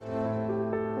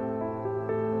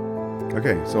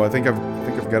Okay, so I think I've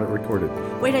got it recorded.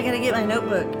 Wait, I gotta get my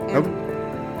notebook.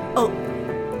 Oh,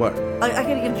 What? I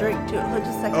gotta get a drink too. Hold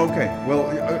just a second.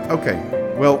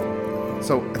 Okay. Well,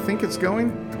 so I think it's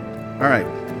going. All right.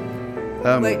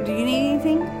 Wait, do you need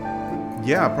anything?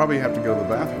 Yeah, I probably have to go to the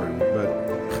bathroom,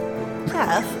 but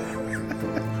Jeff,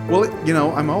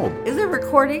 well, I'm old. is it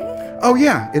recording? Oh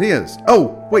yeah, it is.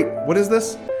 Oh wait, what is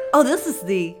this? Oh, this is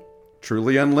the...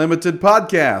 Truly Unlimited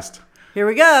podcast. Here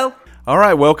we go. All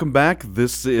right, welcome back.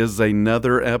 This is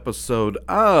another episode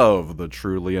of the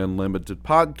Truly Unlimited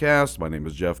podcast. My name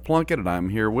is Jeff Plunkett, and I'm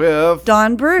here with...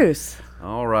 Don Bruce.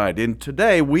 All right, and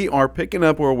today we are picking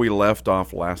up where we left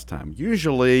off last time.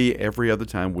 Usually, every other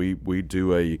time we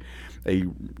do a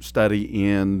study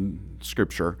in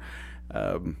Scripture.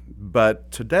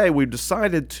 But today we've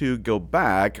decided to go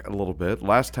back a little bit.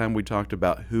 Last time we talked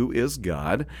about who is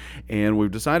God, and we've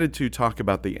decided to talk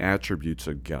about the attributes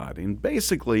of God. And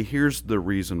basically, here's the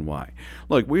reason why.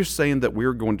 Look, we're saying that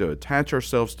we're going to attach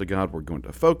ourselves to God. We're going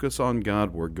to focus on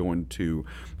God. We're going to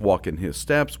walk in His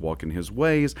steps, walk in His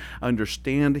ways,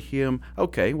 understand Him.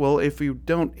 Okay, well, if we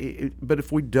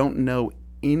don't know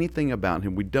anything about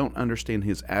Him, we don't understand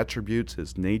His attributes,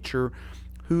 His nature,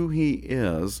 who He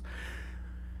is,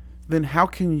 then how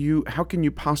can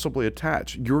you possibly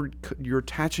attach? You're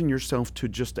attaching yourself to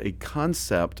just a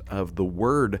concept of the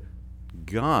word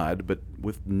God, but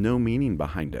with no meaning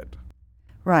behind it.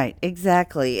 Right,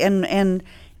 exactly. And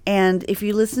if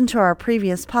you listen to our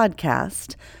previous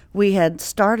podcast, we had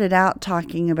started out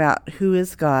talking about who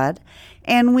is God,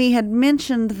 and we had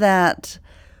mentioned that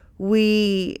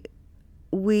we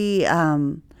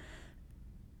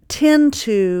tend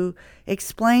to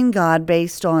explain God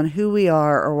based on who we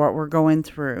are or what we're going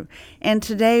through. And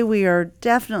today we are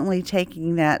definitely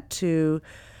taking that to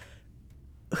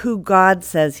who God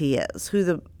says He is,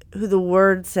 who the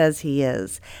Word says He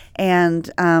is, and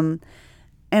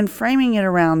framing it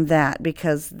around that,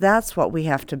 because that's what we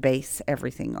have to base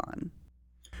everything on.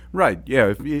 Right.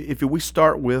 Yeah. If we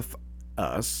start with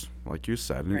us, like you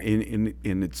said, and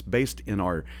it's based in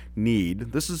our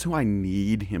need. This is who I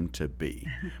need Him to be,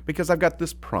 because I've got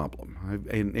this problem,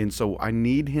 and so I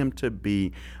need Him to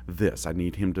be this. I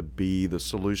need Him to be the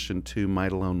solution to my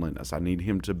loneliness. I need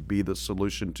Him to be the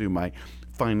solution to my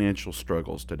financial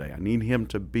struggles today. I need Him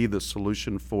to be the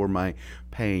solution for my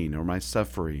pain or my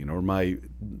suffering or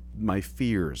my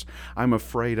fears. I'm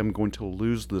afraid I'm going to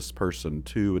lose this person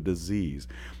to a disease.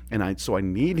 And so I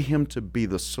need Him to be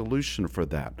the solution for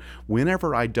that.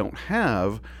 Whenever I don't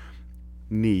have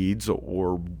needs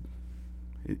or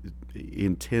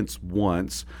intense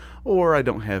wants, or I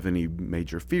don't have any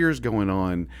major fears going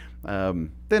on,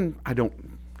 then I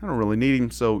don't really need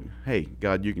Him. So, hey,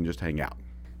 God, you can just hang out.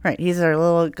 Right. He's our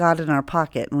little God in our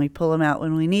pocket, and we pull Him out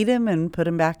when we need Him and put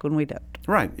Him back when we don't.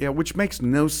 Right. Yeah, which makes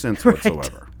no sense Right.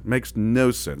 whatsoever. Makes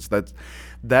no sense.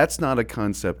 That's not a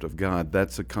concept of God.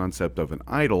 That's a concept of an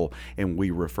idol, and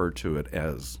we refer to it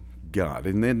as God.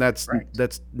 And then that's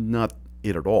not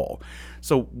it at all.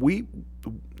 So we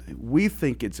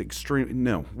think it's extreme.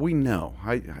 No, we know.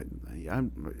 I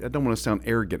don't want to sound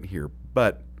arrogant here,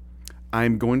 but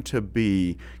I'm going to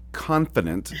be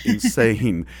confident in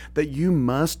saying that you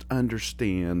must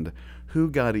understand who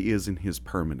God is in His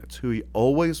permanence, who He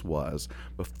always was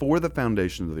before the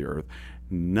foundation of the earth,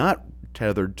 not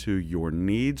tethered to your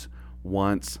needs,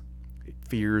 wants,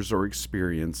 fears, or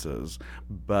experiences,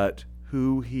 but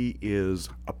who He is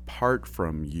apart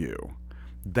from you.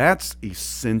 That's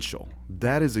essential.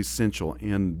 That is essential.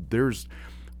 And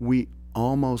we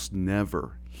almost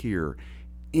never hear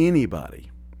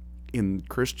anybody in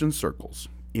Christian circles,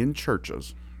 in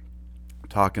churches,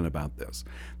 talking about this.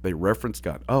 They reference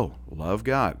God. Oh, love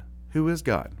God. Who is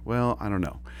God? Well, I don't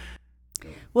know.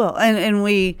 Well, and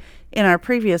we, in our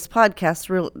previous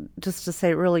podcast, just to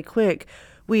say it really quick,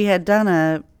 we had done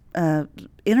a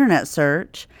internet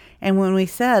search, and when we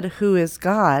said who is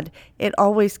God, it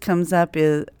always comes up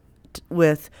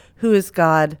with who is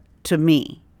God to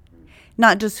me,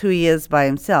 not just who He is by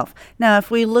Himself. Now, if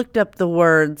we looked up the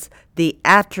words, the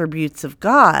attributes of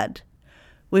God,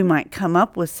 we might come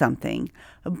up with something,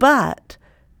 but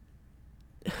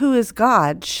who is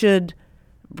God should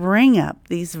bring up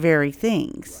these very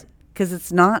things, because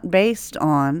it's not based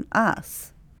on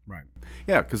us. Right.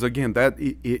 Yeah, because again, that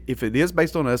if it is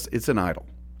based on us, it's an idol.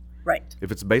 Right. If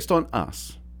it's based on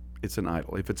us, it's an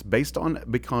idol. If it's based on,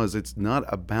 because it's not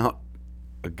about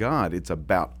a God, it's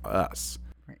about us.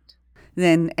 Right.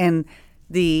 Then, and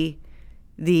the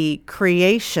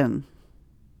creation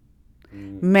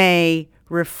may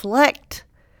reflect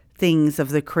things of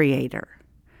the Creator,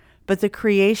 but the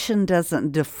creation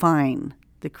doesn't define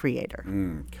the Creator.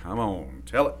 Come on,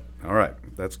 tell it. All right,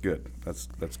 that's good. That's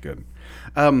good.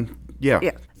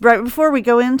 Yeah. Right before we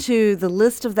go into the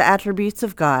list of the attributes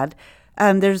of God,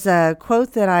 there's a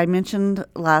quote that I mentioned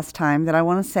last time that I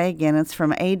want to say again. It's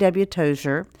from A.W.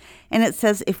 Tozer, and it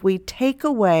says, "If we take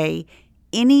away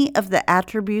any of the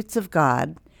attributes of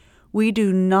God, we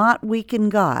do not weaken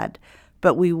God,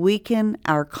 but we weaken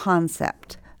our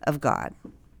concept of God."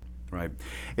 Right.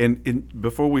 And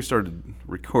before we started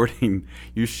recording,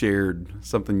 you shared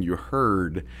something you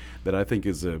heard that I think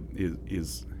is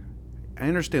I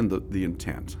understand the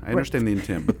intent. I understand the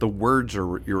intent, but the words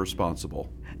are irresponsible.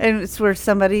 And it's where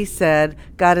somebody said,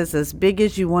 God is as big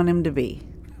as you want him to be.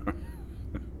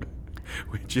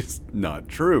 Which is not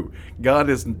true. God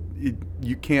is,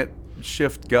 you can't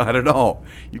shift God at all.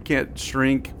 You can't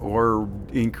shrink or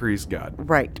increase God.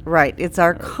 Right. It's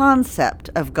our concept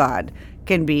of God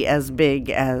can be as big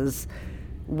as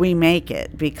we make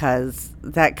it, because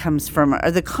that comes from,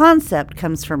 or the concept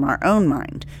comes from our own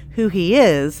mind. Who he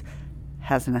is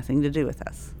has nothing to do with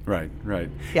us. Right.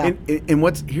 Yeah.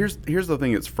 And here's the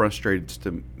thing that's frustrated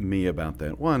to me about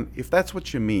that. One, if that's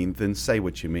what you mean, then say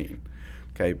what you mean.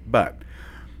 Okay, but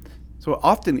so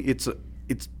often it's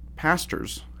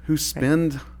pastors who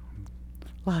spend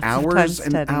hours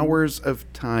and hours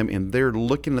of time, and they're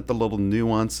looking at the little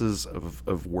nuances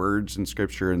of words in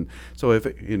Scripture. And so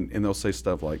and they'll say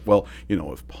stuff like, well,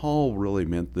 if Paul really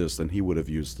meant this, then he would have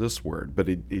used this word. But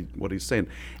what he's saying.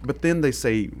 But then they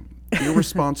say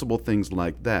irresponsible things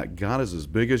like that. God is as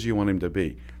big as you want him to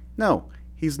be. No,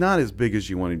 he's not as big as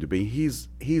you want him to be. He's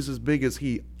as big as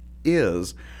he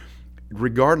is,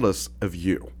 regardless of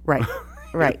you. Right.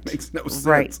 It makes no sense.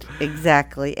 Right,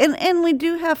 exactly. And we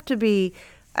do have to be,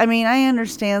 I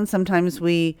understand sometimes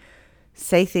we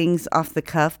say things off the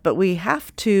cuff, but we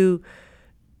have to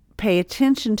pay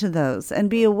attention to those and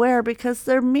be aware, because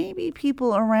there may be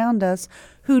people around us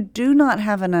who do not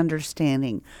have an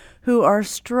understanding, who are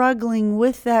struggling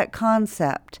with that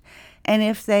concept. And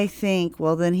if they think,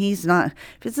 well, then he's not,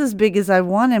 if it's as big as I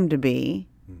want him to be,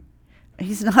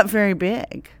 he's not very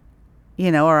big.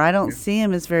 Or I don't see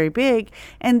him as very big.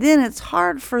 And then it's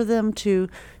hard for them to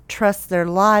trust their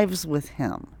lives with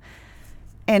him.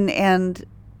 And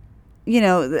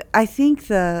I think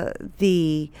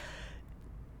the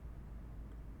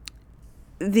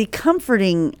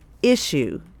comforting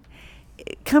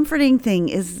thing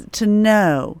is to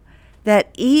know that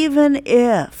even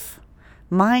if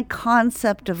my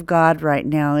concept of God right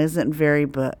now isn't very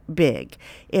big,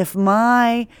 if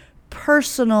my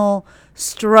personal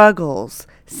struggles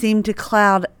seem to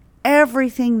cloud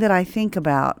everything that I think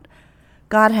about,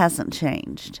 God hasn't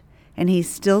changed, and he's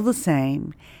still the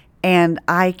same, and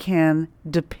I can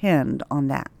depend on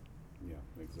that. Yeah,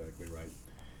 exactly right.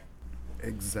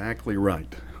 Exactly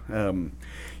right.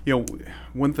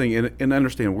 One thing, and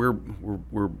understand,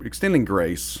 we're extending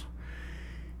grace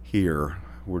here.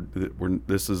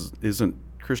 This isn't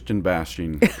Christian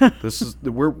bashing. This is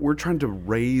we're trying to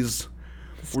raise.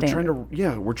 We're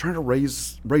trying to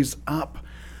raise up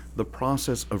the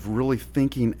process of really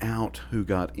thinking out who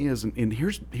God is. And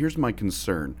here's my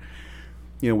concern.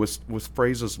 With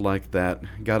phrases like that,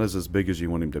 God is as big as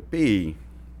you want him to be,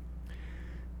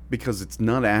 because it's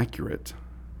not accurate.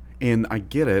 And I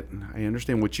get it. I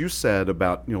understand what you said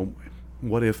about,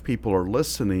 what if people are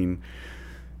listening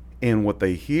and what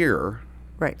they hear.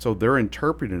 Right. So they're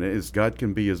interpreting it as God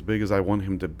can be as big as I want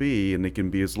him to be, and he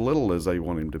can be as little as I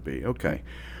want him to be. Okay.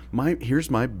 Here's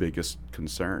my biggest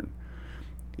concern,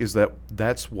 is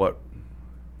that's what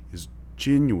is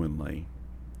genuinely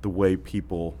the way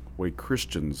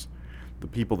Christians, the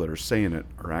people that are saying it,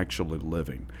 are actually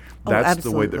living. That's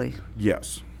absolutely. The way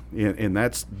yes. And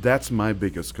that's my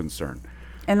biggest concern.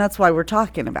 And that's why we're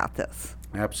talking about this.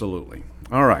 Absolutely.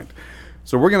 All right.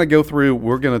 So we're going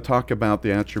to talk about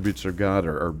the attributes of God,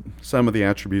 or some of the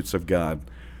attributes of God.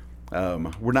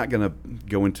 We're not going to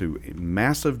go into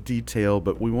massive detail,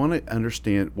 but we want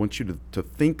you to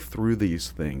think through these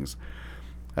things.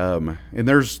 And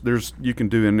there's you can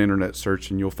do an internet search,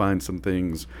 and you'll find some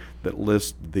things that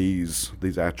list these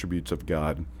attributes of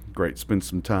God. Great. Spend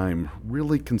some time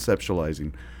really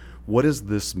conceptualizing, what does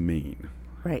this mean?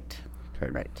 Right.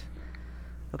 Okay. Right.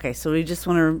 Okay, so we just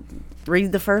want to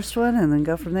read the first one and then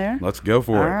go from there? Let's go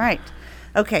for it. All right.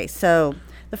 Okay, so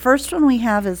the first one we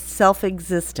have is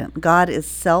self-existent. God is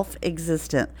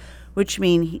self-existent, which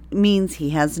means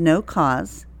he has no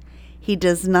cause. He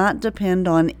does not depend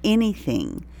on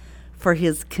anything for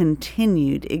his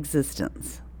continued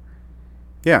existence.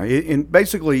 Yeah, and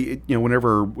basically,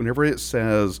 whenever it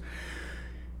says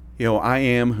I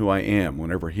am who I am.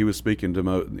 Whenever he was speaking to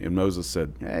and Moses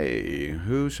said, "Hey,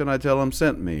 who should I tell him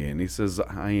sent me?" And he says,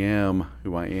 "I am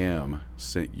who I am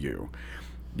sent you."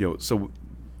 So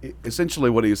essentially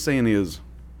what he is saying is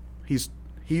he's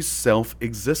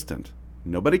self-existent.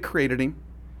 Nobody created him.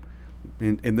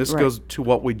 And this Right. goes to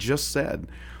what we just said.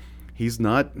 He's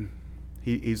not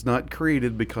he's not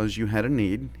created because you had a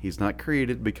need. He's not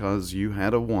created because you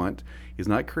had a want. He's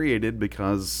not created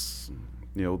because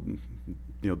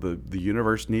the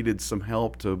universe needed some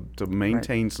help to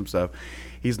maintain some stuff.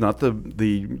 He's not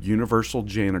the universal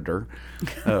janitor.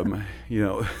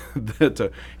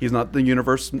 He's not the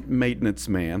universe maintenance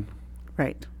man.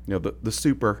 Right. The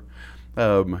super.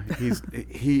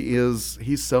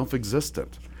 He's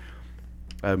self-existent.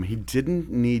 He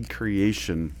didn't need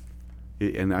creation,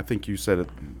 and I think you said it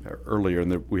earlier,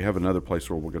 and we have another place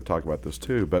where we're going to talk about this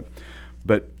too. But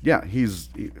yeah, he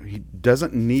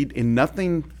doesn't need, and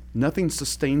nothing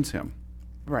sustains him.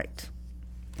 Right.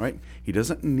 Right? He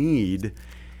doesn't need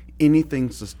anything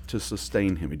to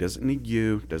sustain him. He doesn't need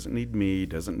you, doesn't need me,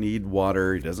 doesn't need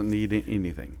water, he doesn't need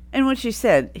anything. And what you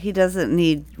said, he doesn't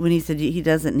need, when he said he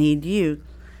doesn't need you,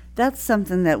 that's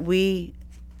something that we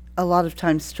a lot of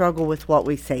times struggle with what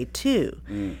we say too,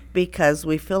 because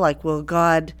we feel like, well,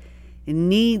 God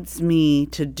needs me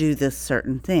to do this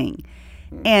certain thing.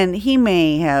 And he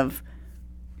may have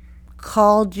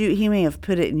called you, he may have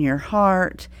put it in your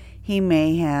heart, he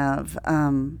may have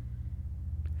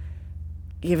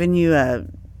given you a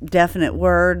definite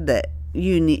word that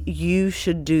you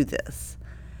should do this.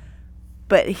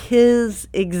 But his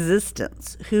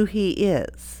existence, who he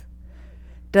is,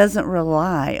 doesn't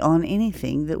rely on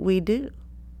anything that we do.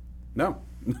 No.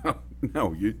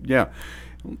 Yeah.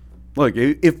 Look,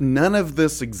 if none of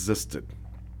this existed,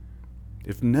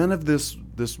 if none of this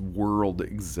world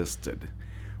existed,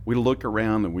 we look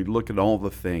around and we look at all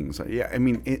the things. Yeah, I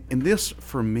mean, and this,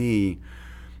 for me,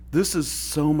 this is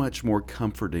so much more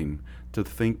comforting to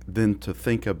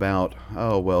think about,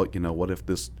 oh, well, what if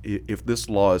this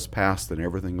law is passed, then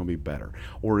everything will be better,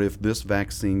 or if this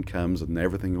vaccine comes and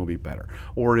everything will be better,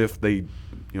 or if they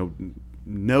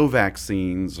no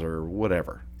vaccines or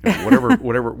whatever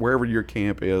wherever your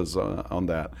camp is on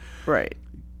that, Right.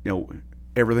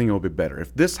 Everything will be better.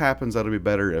 If this happens, that'll be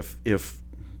better. If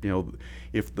the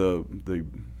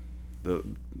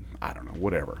I don't know,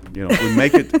 whatever. We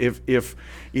make it, if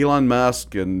Elon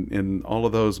Musk and all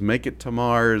of those make it to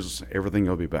Mars, everything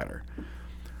will be better.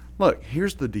 Look,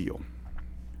 here's the deal.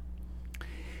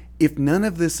 If none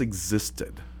of this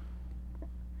existed,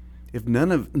 if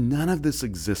none of this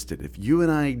existed, if you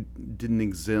and I didn't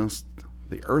exist,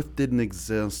 the Earth didn't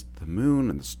exist, the moon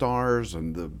and the stars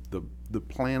and the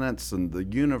planets and the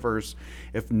universe,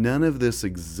 if none of this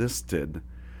existed,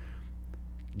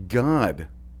 God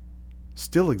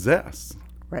still exists.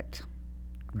 Right.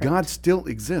 God still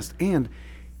exists. And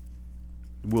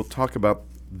we'll talk about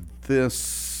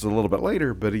this a little bit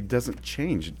later, but he doesn't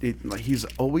change. He's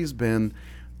always been,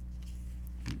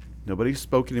 nobody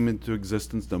spoken him into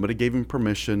existence. Nobody gave him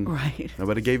permission. Right.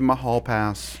 Nobody gave him a hall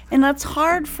pass. And that's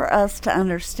hard for us to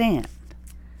understand.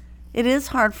 It is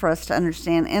hard for us to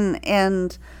understand,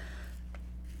 and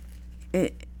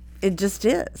it just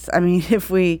is. I mean,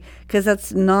 because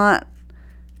that's not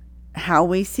how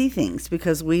we see things,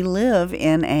 because we live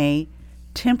in a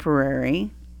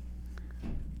temporary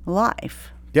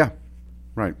life. Yeah,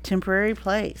 right. Temporary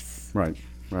place. Right.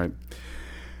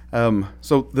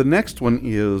 So the next one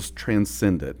is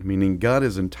transcendent, meaning God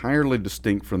is entirely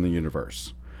distinct from the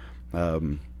universe.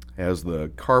 As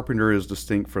the carpenter is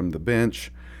distinct from the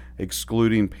bench,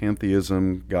 excluding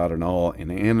pantheism, God and all, and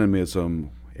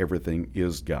animism, everything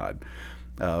is God.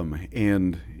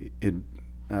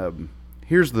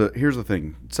 Here's the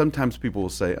thing. Sometimes people will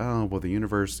say, "Oh, well, the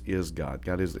universe is God.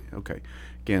 God is okay."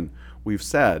 Again, we've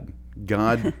said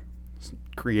God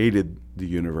created the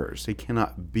universe. He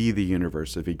cannot be the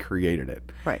universe if he created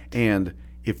it. Right. And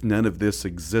if none of this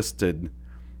existed,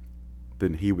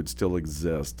 then he would still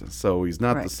exist. So he's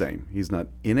not Right. the same. He's not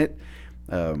in it.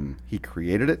 He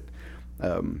created it.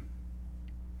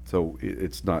 So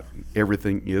it's not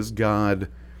everything is God,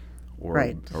 or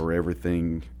Right. or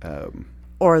everything.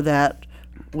 Or that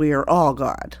we are all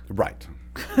God. Right.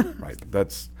 Right.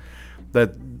 That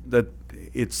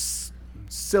it's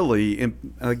silly,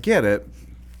 and I get it.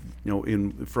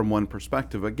 From one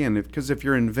perspective, again, because if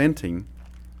you're inventing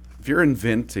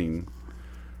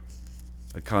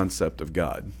a concept of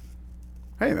God,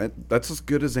 hey, that's as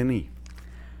good as any.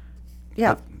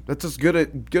 Yeah. That's as good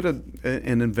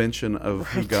an invention of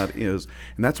who God is,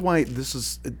 and that's why this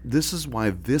is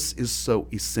so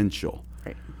essential.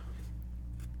 Right.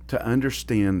 To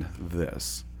understand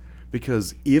this,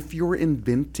 Because if you're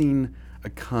inventing a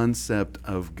concept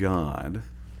of God,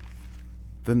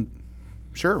 then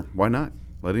sure, why not?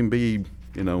 Let him be,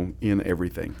 in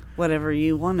everything. Whatever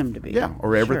you want him to be. Yeah,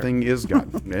 or everything is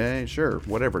God. Yeah, sure,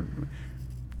 whatever.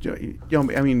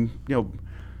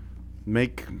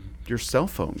 Make your cell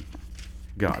phone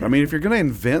God. I mean, if you're going to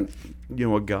invent,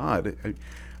 a God,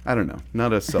 I don't know,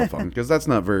 not a cell phone, because that's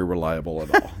not very reliable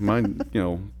at all.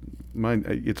 Mine,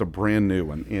 it's a brand new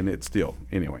one, and it's still,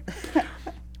 anyway.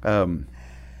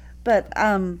 But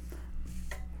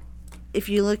if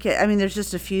you look at, there's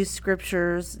just a few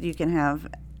scriptures. You can have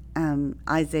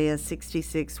Isaiah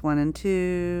 66, 1 and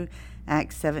 2,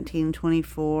 Acts 17,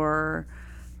 24,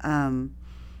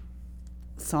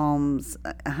 Psalms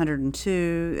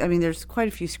 102. There's quite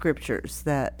a few scriptures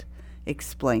that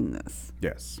explain this.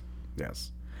 Yes.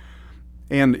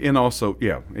 And also,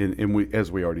 and we,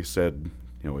 as we already said,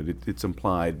 it's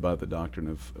implied by the doctrine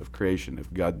of creation.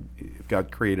 If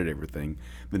God created everything,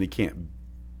 then he can't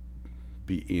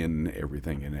be in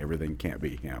everything, and everything can't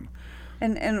be him.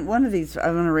 And one of these,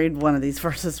 I'm going to read one of these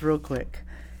verses real quick.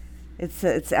 It's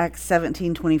Acts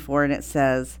 17:24, and it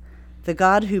says, "The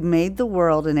God who made the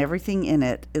world and everything in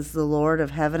it is the Lord of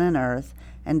heaven and earth,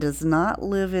 and does not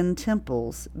live in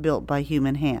temples built by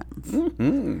human hands."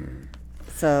 Mm-hmm.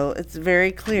 So it's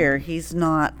very clear he's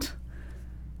not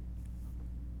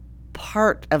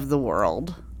part of the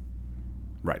world.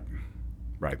 Right.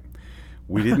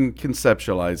 We didn't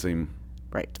conceptualize him.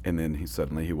 Right. And then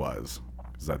he was.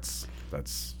 'Cause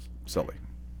that's silly.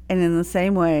 And in the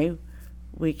same way,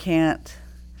 we can't.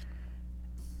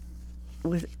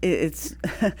 It's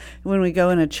when we go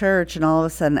in a church and all of a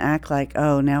sudden act like,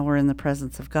 oh, now we're in the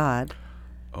presence of God.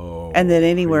 Oh. And then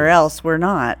anywhere else we're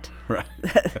not. Right.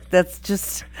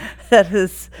 That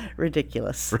is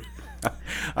ridiculous.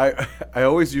 I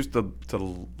always used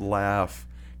to laugh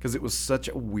because it was such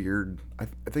a weird. I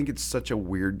think it's such a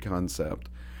weird concept.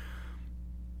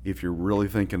 If you're really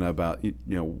thinking about,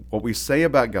 what we say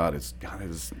about God is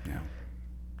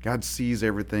God sees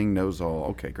everything, knows all.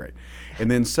 Okay, great. And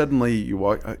then suddenly you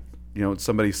walk,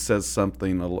 somebody says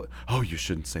something. Oh, you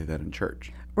shouldn't say that in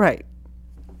church. Right.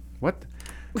 What?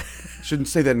 Shouldn't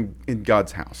say that in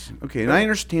God's house. Okay, and I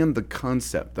understand the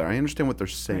concept there. I understand what they're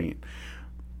saying.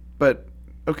 But,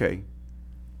 okay,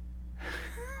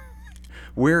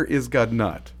 where is God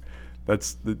not?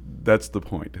 That's the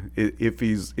point. If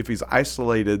he's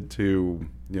isolated to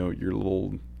your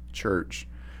little church,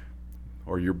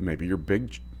 or maybe your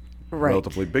big,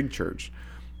 relatively big church,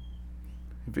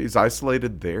 if he's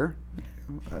isolated there,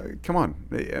 come on,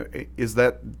 is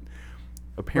that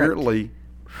apparently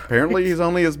he's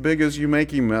only as big as you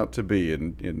make him out to be,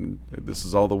 and this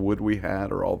is all the wood we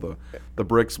had, or all the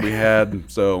bricks we had.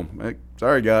 So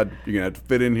sorry, God, you're gonna have to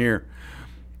fit in here.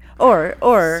 Or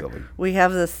Silly. We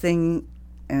have this thing,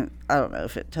 and I don't know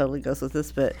if it totally goes with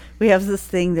this, but we have this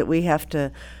thing that we have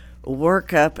to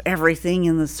work up everything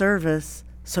in the service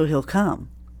so he'll come.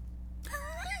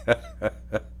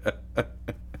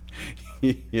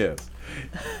 Yes.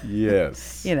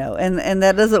 And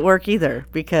that doesn't work either,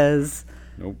 because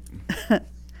nope.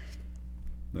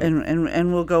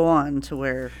 and we'll go on to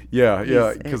where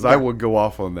because I will go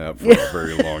off on that for a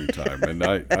very long time, and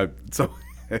I so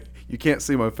you can't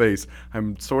see my face.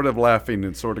 I'm sort of laughing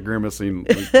and sort of grimacing.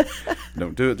 Like,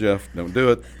 don't do it, Jeff. Don't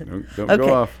do it. Don't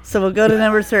go off. So we'll go to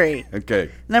number 3.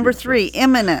 Okay. Number 3,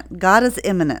 immanent. God is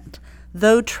immanent.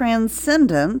 Though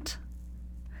transcendent,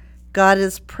 God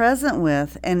is present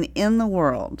with and in the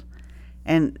world.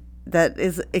 And that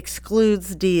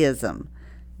excludes deism,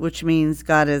 which means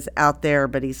God is out there,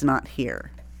 but he's not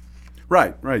here.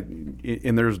 Right.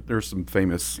 And there's some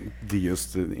famous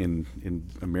deists in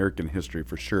American history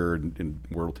for sure, in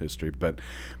world history. But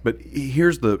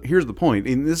here's the point,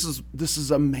 and this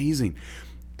is amazing,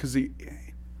 because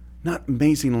not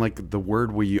amazing like the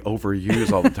word we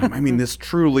overuse all the time. This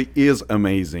truly is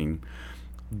amazing,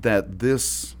 that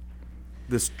this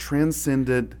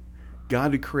transcendent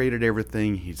God who created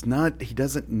everything, he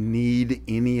doesn't need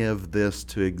any of this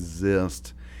to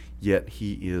exist, yet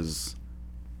he is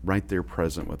right there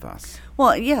present with us.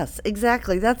 Well, yes,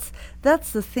 exactly. That's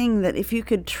the thing, that if you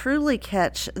could truly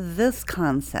catch this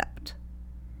concept,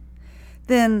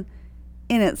 then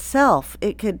in itself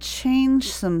it could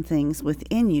change some things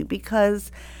within you,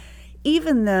 because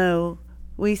even though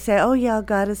we say, oh yeah,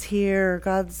 God is here,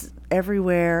 God's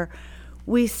everywhere,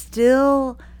 we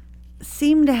still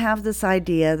seem to have this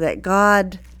idea that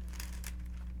God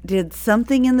did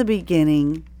something in the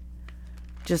beginning,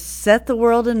 just set the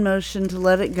world in motion to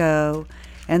let it go,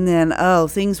 And then, oh,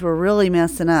 things were really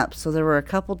messing up. So there were a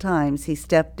couple times he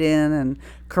stepped in and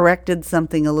corrected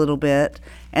something a little bit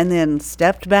and then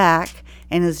stepped back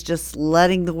and is just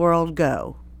letting the world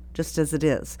go just as it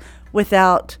is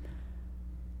without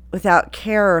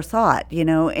care or thought,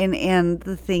 and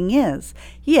the thing is,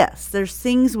 yes, there's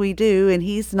things we do and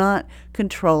he's not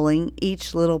controlling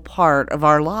each little part of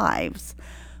our lives,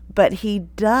 but he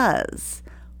does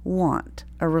want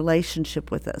a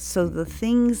relationship with us. So the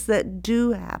things that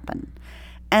do happen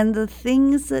and the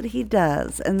things that he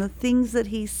does and the things that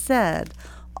he said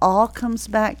all comes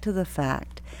back to the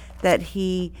fact that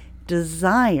he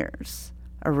desires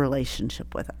a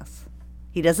relationship with us.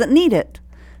 He doesn't need it,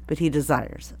 but he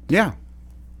desires it.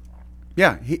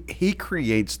 Yeah, he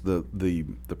creates the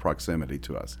proximity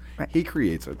to us. Right. He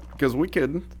creates it because we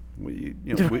couldn't.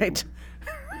 Right.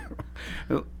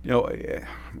 I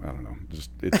don't know.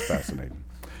 Just it's fascinating.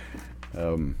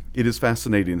 It is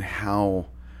fascinating how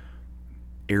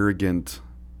arrogant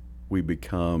we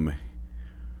become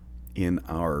in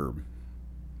our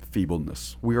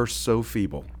feebleness. We are so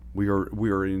feeble. We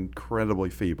are incredibly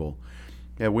feeble.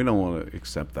 Yeah, we don't want to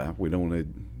accept that. We don't want to,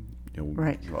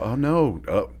 Right. Oh no,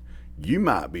 you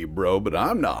might be, bro, but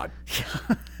I'm not.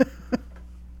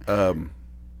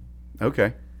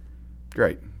 Okay,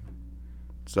 great.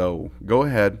 So go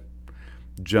ahead,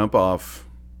 jump off,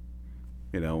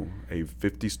 a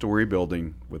 50-story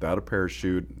building without a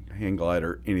parachute, hang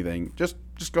glider, anything. Just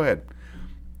go ahead.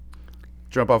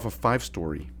 Jump off a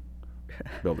 5-story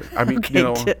building. I mean,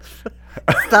 Okay,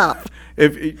 stop.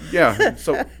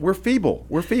 So we're feeble.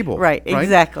 Right,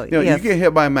 exactly. Yes. You get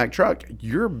hit by a Mack truck,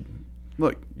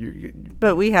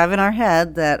 But we have in our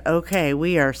head that, okay,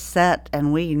 we are set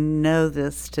and we know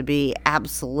this to be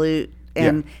absolute,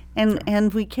 and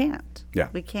we can't. Yeah.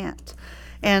 We can't.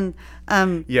 And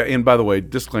and by the way,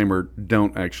 disclaimer,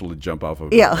 don't actually jump off of a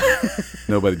building.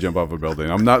 Nobody jump off a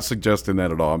building. I'm not suggesting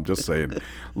that at all. I'm just saying,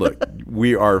 look,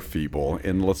 we are feeble,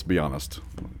 and let's be honest.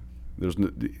 There's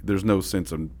no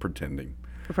sense in pretending.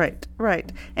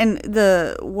 Right. And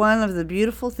one of the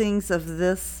beautiful things of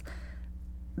this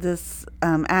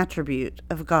attribute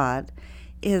of God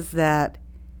is that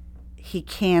he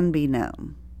can be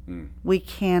known. We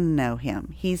can know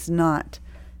him. He's not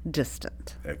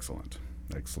distant. Excellent.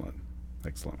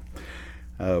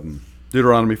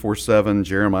 Deuteronomy 4:7,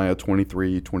 Jeremiah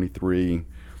 23:23.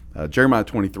 Jeremiah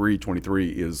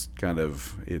 23:23 is kind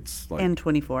of, it's like, And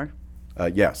 24.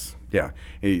 Yes, yeah.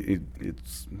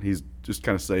 He's just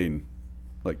kind of saying,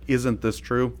 like, isn't this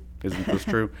true? Isn't this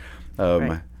true?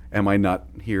 Right. Am I not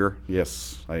here?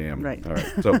 Yes, I am. Right. All right.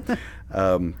 So,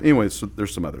 anyways, so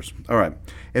there's some others. All right,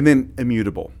 and then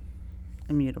immutable.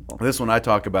 This one I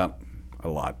talk about a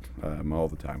lot, all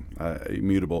the time.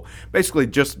 Immutable basically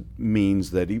just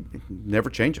means that he never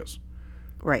changes.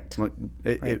 Right.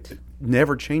 It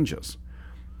never changes.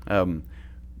 The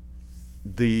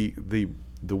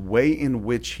way in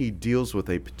which he deals with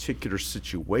a particular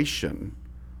situation,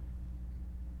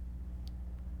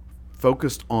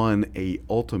 focused on a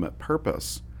ultimate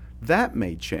purpose, that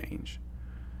may change.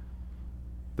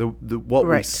 What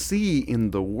we see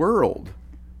in the world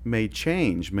may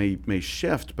change, may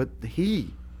shift, but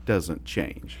he doesn't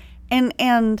change.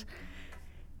 And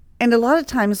a lot of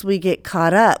times we get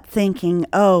caught up thinking,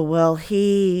 oh, well,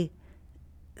 he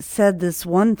said this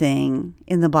one thing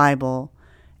in the Bible,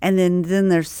 and then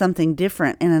there's something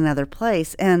different in another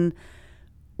place, and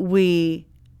we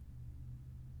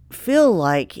feel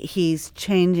like he's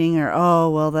changing, or,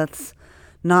 oh, well, that's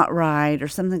not right, or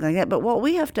something like that. But what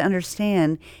we have to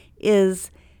understand is,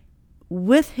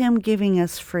 with him giving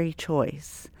us free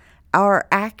choice, our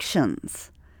actions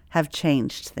have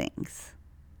changed things.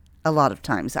 A lot of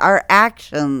times our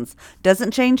actions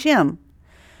doesn't change him,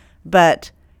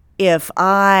 but if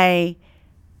I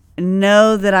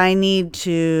know that I need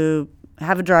to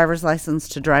have a driver's license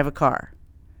to drive a car,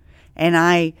 and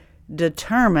I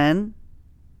determine,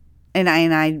 and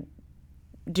I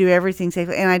do everything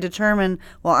safely, and I determine,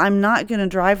 well, I'm not going to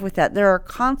drive with that, there are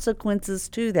consequences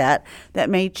to that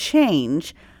may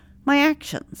change my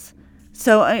actions.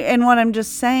 So, and what I'm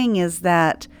just saying is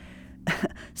that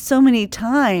so many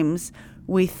times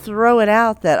we throw it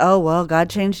out that, oh, well, God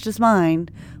changed his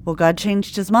mind. Well, God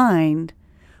changed his mind.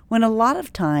 When a lot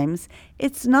of times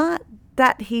it's not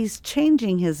that he's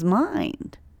changing his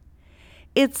mind.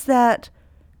 It's that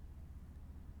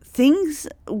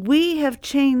we have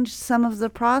changed some of the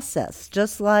process,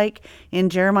 just like in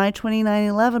Jeremiah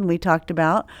 29:11 we talked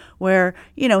about, where,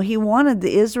 he wanted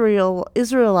the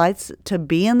Israelites to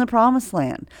be in the promised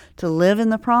land, to live in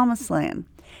the promised land.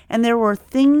 And there were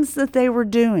things that they were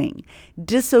doing,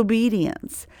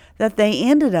 disobedience, that they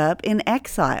ended up in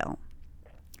exile.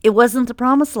 It wasn't the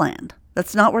promised land.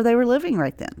 That's not where they were living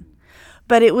right then.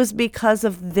 But it was because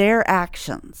of their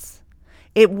actions.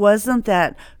 It wasn't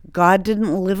that God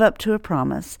didn't live up to a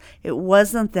promise. It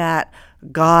wasn't that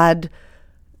God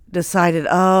decided,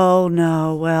 oh,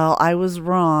 no, well, I was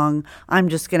wrong. I'm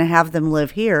just going to have them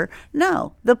live here.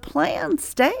 No, the plan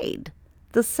stayed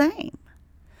the same.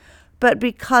 But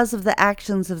because of the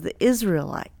actions of the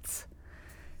Israelites,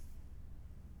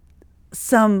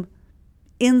 some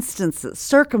instances,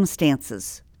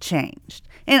 circumstances changed.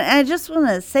 And I just want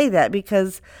to say that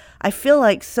because I feel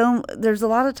like there's a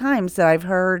lot of times that I've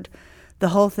heard the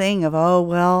whole thing of, oh,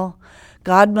 well,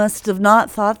 God must have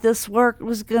not thought this work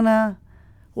was going to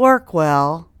work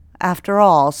well after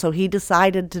all, so he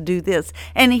decided to do this.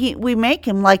 And we make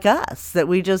him like us, that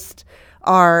we just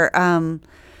are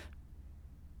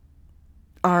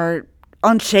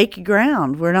on shaky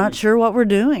ground. We're not sure what we're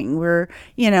doing. We're,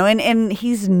 and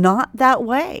he's not that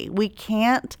way. We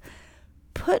can't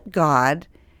put God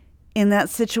in that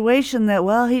situation that,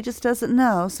 well, he just doesn't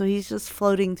know, so he's just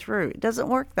floating through. It doesn't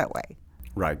work that way.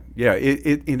 Right. Yeah.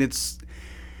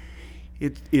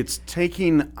 It's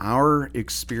taking our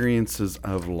experiences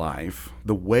of life,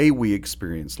 the way we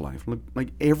experience life, like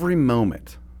every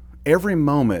moment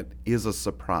is a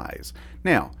surprise.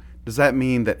 Now, does that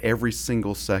mean that every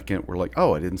single second we're like,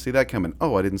 oh, I didn't see that coming.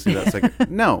 Oh, I didn't see that second.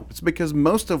 No, it's because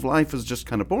most of life is just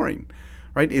kind of boring,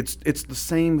 right? It's the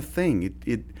same thing.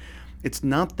 It's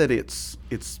not that it's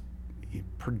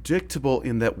predictable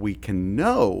in that we can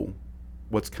know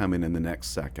what's coming in the next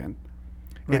second.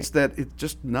 Right. It's that it's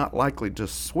just not likely to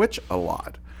switch a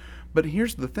lot. But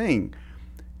here's the thing,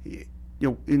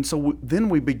 and so then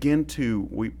we begin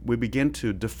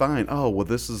to define. Oh, well,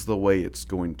 this is the way it's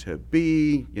going to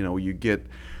be. You get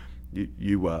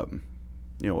a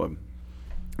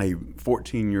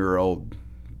 14-year-old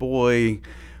boy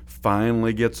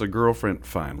finally gets a girlfriend.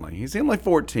 Finally, he's only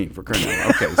 14 for crying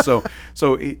out loud. Okay,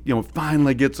 so he,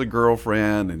 finally gets a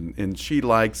girlfriend, and she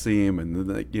likes him,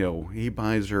 and he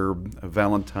buys her a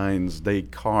Valentine's Day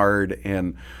card,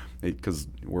 and because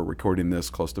we're recording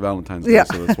this close to Valentine's Day,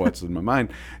 so that's why it's in my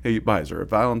mind. He buys her a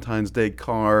Valentine's Day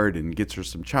card and gets her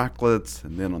some chocolates,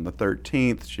 and then on the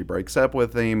 13th, she breaks up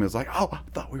with him. Is like, oh, I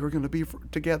thought we were going to be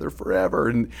together forever,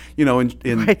 and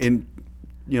right.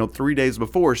 3 days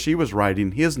before, she was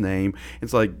writing his name.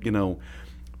 It's like,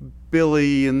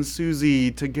 Billy and Susie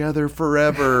together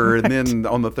forever, right. And then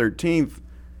on the 13th,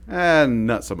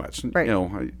 not so much. Right.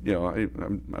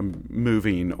 I'm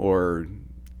moving, or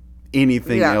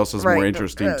anything else is more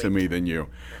interesting to me than you.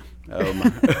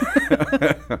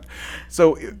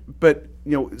 So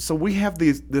we have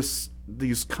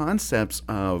these concepts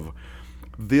of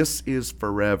this is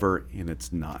forever, and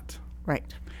it's not.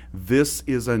 Right. This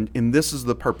is and this is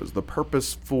the purpose. The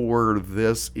purpose for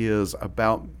this is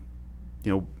about,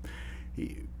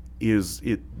 is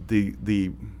it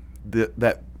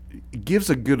that gives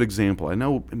a good example. I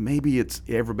know maybe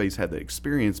everybody's had that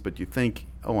experience, but you think,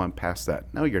 oh, I'm past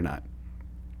that. No, you're not.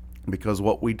 Because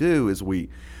what we do is we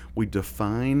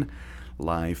define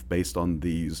life based on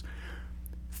these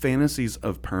fantasies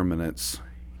of permanence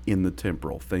in the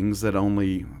temporal, things that are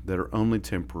only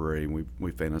temporary. We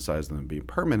fantasize them being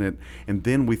permanent, and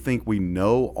then we think we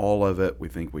know all of it. We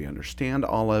think we understand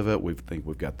all of it. We think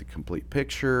we've got the complete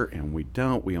picture, and we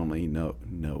don't. We only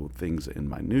know things in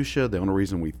minutia. The only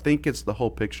reason we think it's the whole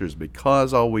picture is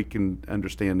because all we can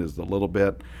understand is a little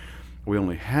bit. We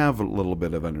only have a little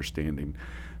bit of understanding.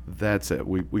 That's it.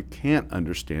 We can't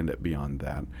understand it beyond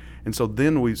that. And so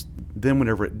then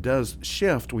whenever it does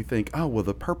shift, we think, oh, well,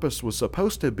 the purpose was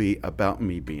supposed to be about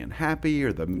me being happy,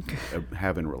 or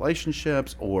having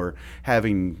relationships, or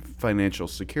having financial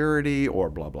security,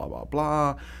 or blah, blah, blah,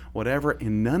 blah, whatever.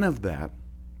 And none of that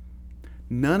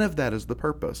is the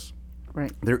purpose.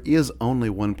 Right. There is only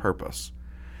one purpose.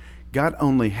 God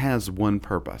only has one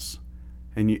purpose.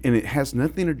 And it has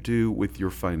nothing to do with your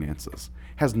finances.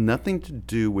 Has nothing to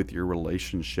do with your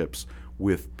relationships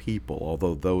with people,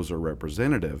 although those are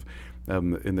representative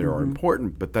and they are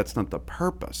important, but that's not the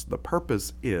purpose. The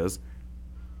purpose is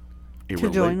to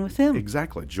join with him.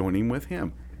 Exactly, joining with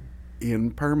him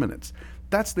in permanence.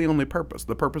 That's the only purpose,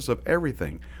 the purpose of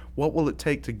everything. What will it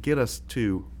take to get us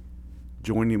to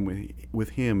join him with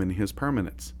him in his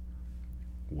permanence?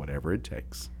 Whatever it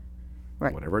takes.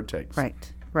 Right. Whatever it takes. Right.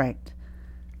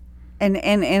 And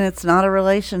it's not a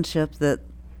relationship that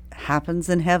happens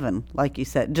in heaven, like you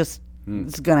said. Just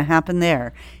it's going to happen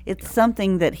there. It's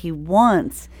something that he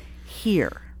wants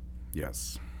here.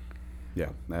 Yes.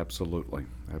 Yeah, absolutely.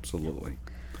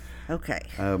 Okay.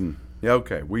 Yeah,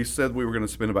 okay. We said we were going to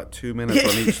spend about 2 minutes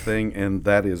on each thing, and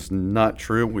that is not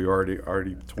true. We already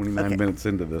 29 minutes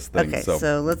into this thing. Okay,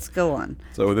 so let's go on.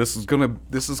 So this is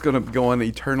gonna go on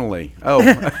eternally. Oh,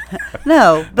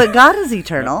 No, but God is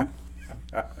eternal.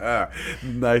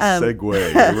 nice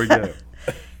segue. Here we go.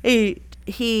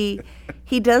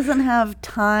 He doesn't have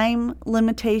time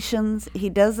limitations. He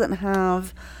doesn't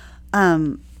have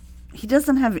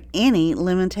any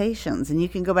limitations. And you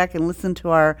can go back and listen to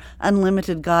our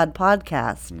Unlimited God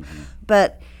podcast. Mm-hmm.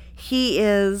 But he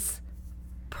is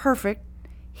perfect.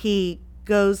 He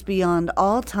goes beyond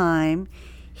all time.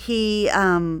 He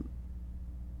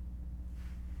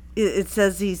it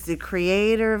says he's the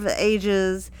creator of the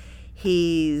ages.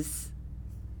 He's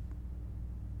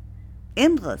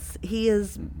endless. He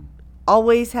is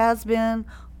always has been,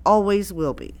 always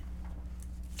will be.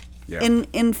 Yeah. In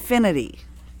infinity.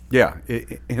 Yeah,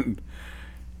 and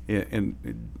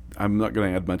I'm not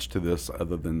going to add much to this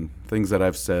other than things that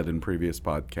I've said in previous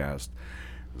podcasts,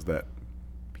 is that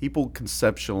people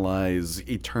conceptualize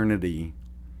eternity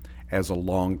as a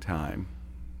long time,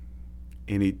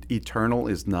 and eternal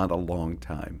is not a long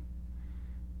time.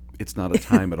 It's not a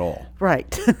time at all.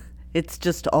 Right. It's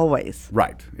just always.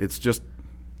 Right. It's just,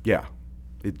 yeah,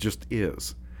 it just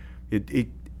is.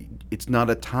 It's not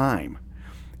a time.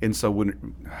 And so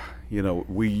when,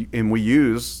 we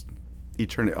use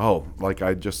eternity. Oh, like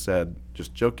I just said,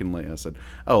 just jokingly, I said,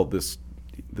 oh, this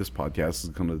podcast is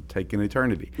going to take an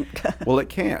eternity. Well, it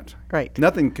can't. Right.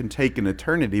 Nothing can take an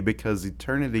eternity because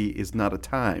eternity is not a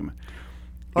time.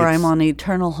 Or I'm on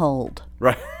eternal hold.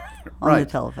 Right. On the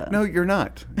telephone. No, you're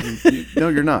not. No,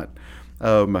 you're not.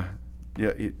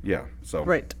 Yeah. So.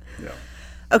 Right. Yeah.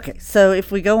 Okay, so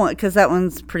if we go on, because that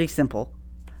one's pretty simple.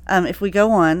 If we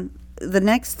go on, the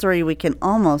next three we can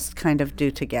almost kind of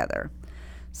do together.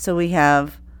 So we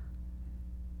have,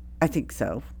 I think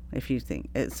so, if you think.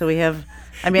 So we have,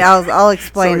 I'll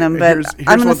explain them, but here's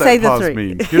I'm going to say the pause three.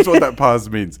 Means. Here's what that pause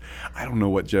means. I don't know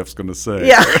what Jeff's going to say.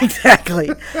 Yeah, exactly.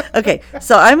 Okay,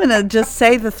 so I'm going to just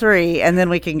say the three, and then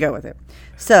we can go with it.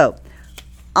 So,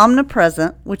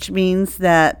 omnipresent, which means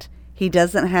that he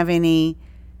doesn't have any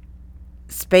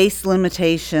space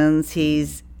limitations.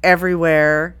 He's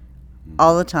everywhere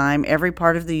all the time, every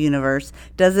part of the universe.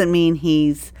 Doesn't mean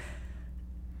he's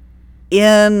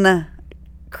in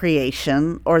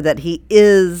creation or that he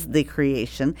is the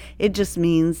creation. It just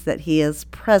means that he is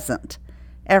present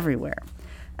everywhere.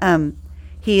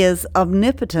 He is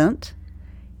omnipotent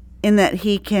in that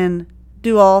he can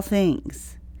do all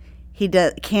things. He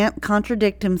can't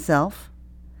contradict himself.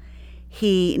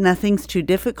 Nothing's too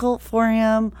difficult for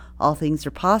him. All things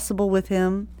are possible with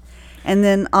him. And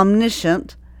then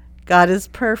omniscient, God is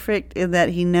perfect in that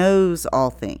he knows all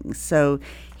things. So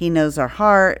he knows our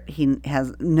heart. He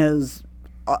has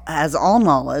all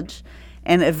knowledge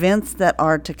and events that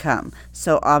are to come.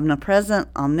 So omnipresent,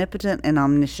 omnipotent, and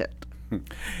omniscient.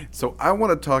 So I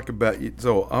want to talk about,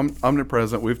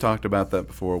 omnipresent, we've talked about that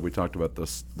before. We talked about the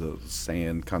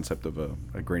sand concept of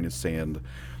a grain of sand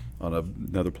on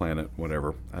another planet,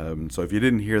 whatever. So if you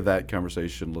didn't hear that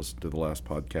conversation, listen to the last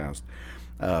podcast.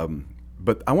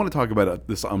 But I want to talk about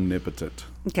this omnipotent,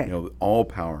 okay. All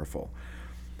powerful.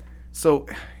 So,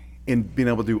 in being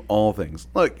able to do all things.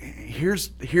 Look, here's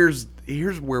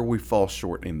where we fall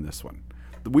short in this one.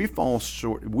 We fall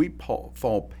short. We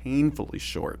fall painfully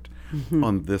short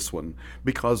on this one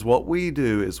because what we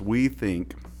do is we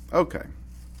think, okay,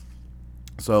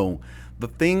 so the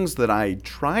things that I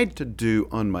tried to do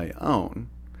on my own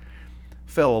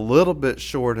fell a little bit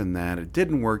short in that. It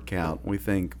didn't work out. We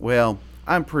think, well,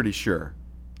 I'm pretty sure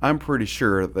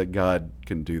that God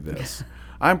can do this.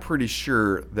 I'm pretty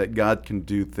sure that God can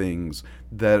do things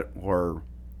that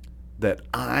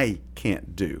I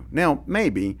can't do. Now,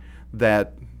 maybe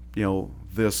that,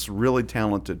 this really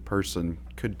talented person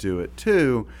could do it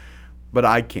too, but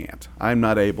I can't. I'm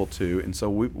not able to. And so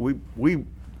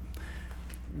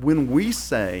when we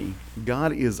say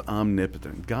God is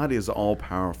omnipotent, God is all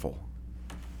powerful,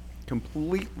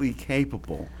 completely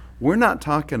capable, we're not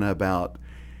talking about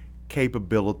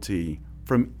capability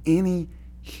from any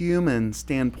human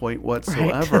standpoint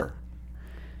whatsoever.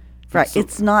 Right. So,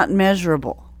 it's not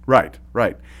measurable. Right.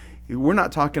 We're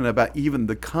not talking about even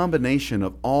the combination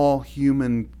of all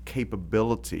human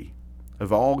capability,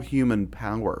 of all human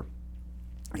power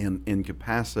and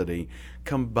capacity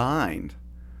combined.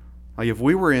 Like if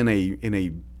we were in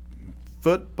a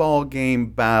football game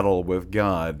battle with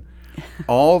God,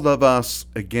 all of us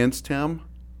against him,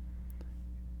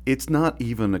 it's not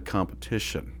even a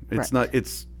competition. It's not.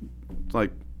 It's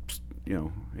like,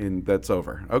 and that's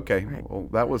over. Okay, right. Well,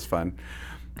 that was fun.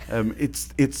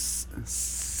 It's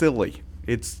silly.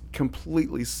 It's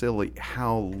completely silly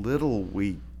how little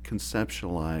we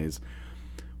conceptualize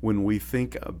when we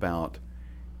think about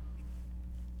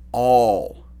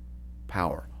all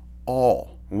power.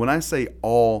 All. When I say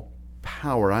all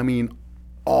power, I mean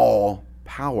all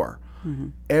power.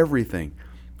 Everything.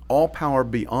 All power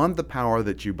beyond the power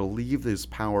that you believe is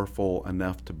powerful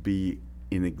enough to be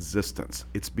in existence.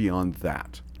 It's beyond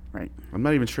that. Right. I'm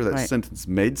not even sure that Right. sentence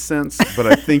made sense, but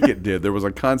I think it did. There was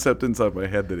a concept inside my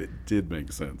head that it did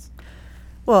make sense.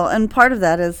 Well, and part of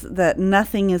that is that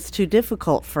nothing is too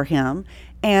difficult for him,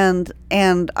 and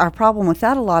our problem with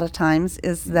that a lot of times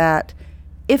is that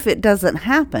if it doesn't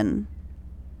happen,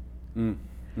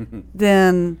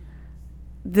 then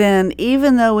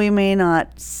even though we may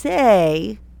not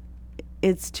say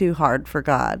it's too hard for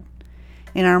God,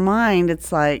 in our mind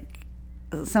it's like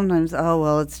sometimes, oh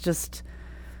well, it's just,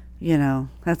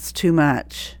 that's too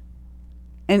much,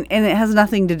 and it has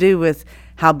nothing to do with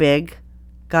how big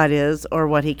God is or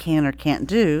what he can or can't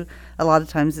do. A lot of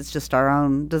times it's just our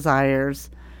own desires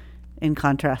in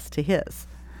contrast to his.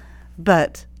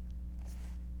 But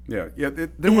Yeah.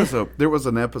 There was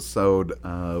an episode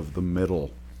of The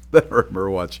Middle that I remember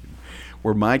watching,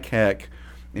 where Mike Heck,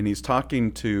 and he's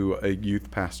talking to a youth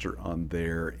pastor on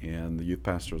there, and the youth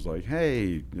pastor was like,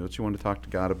 "Hey, don't you want to talk to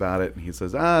God about it?" And he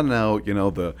says, "No,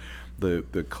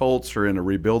 the Colts are in a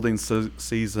rebuilding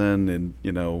season, and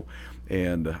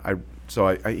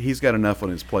he's got enough on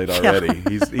his plate already.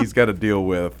 He's got to deal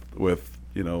with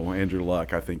Andrew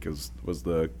Luck, I think was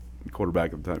the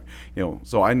quarterback at the time.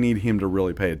 So I need him to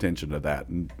really pay attention to that,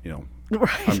 and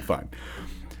Right. I'm fine."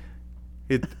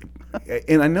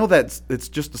 And I know it's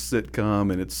just a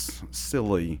sitcom and it's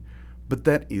silly, but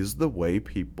that is the way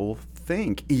people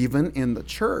think. Even in the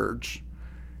church,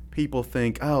 people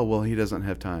think, "Oh, well, he doesn't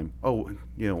have time." Oh,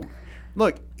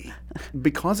 look,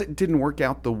 because it didn't work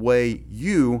out the way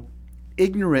you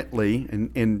ignorantly,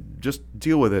 and just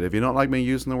deal with it. If you don't like me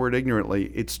using the word ignorantly,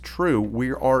 it's true.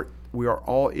 We are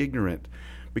all ignorant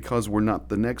because we're not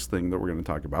the next thing that we're going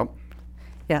to talk about.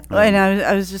 Yeah, and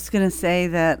I was just going to say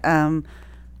that,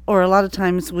 or a lot of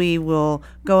times we will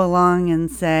go along and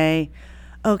say,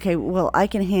 okay, well, I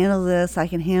can handle this.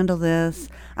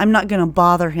 I'm not going to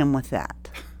bother him with that.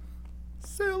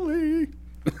 Silly.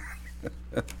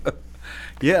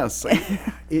 Yes.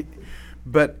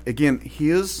 But again,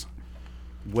 his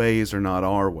ways are not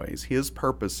our ways. His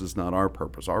purpose is not our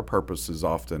purpose. Our purpose is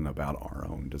often about our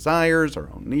own desires, our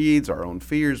own needs, our own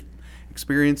fears,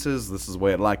 experiences. This is the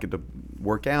way I'd like it to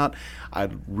work out.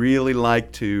 I'd really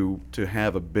like to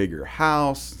have a bigger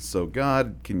house. So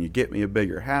God, can you get me a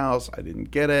bigger house? I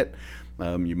didn't get it.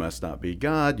 You must not be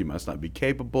God. You must not be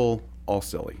capable. All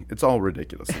silly. It's all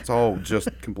ridiculous. It's all just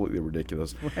completely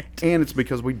ridiculous. Right. And it's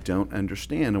because we don't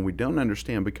understand, and we don't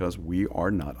understand because we are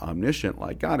not omniscient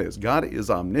like God is. God is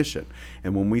omniscient.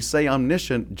 And when we say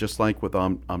omniscient, just like with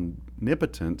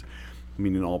omnipotent,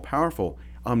 meaning all powerful,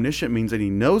 omniscient means that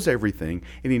he knows everything,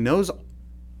 and he knows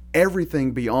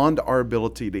everything beyond our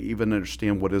ability to even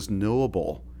understand what is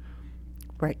knowable.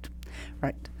 Right.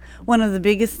 One of the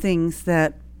biggest things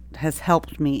that has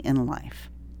helped me in life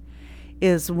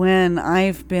is when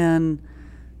I've been,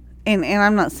 and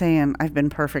I'm not saying I've been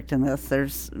perfect in this.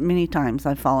 There's many times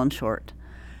I've fallen short.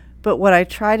 But what I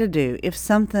try to do, if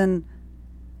something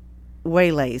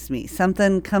waylays me,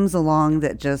 something comes along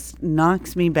that just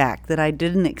knocks me back that I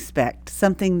didn't expect,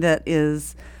 something that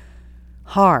is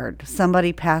hard,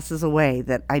 somebody passes away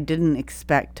that I didn't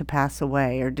expect to pass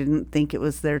away or didn't think it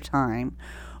was their time,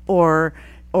 or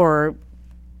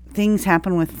things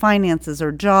happen with finances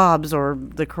or jobs or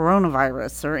the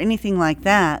coronavirus or anything like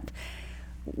that,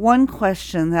 one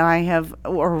question that I have,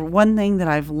 or one thing that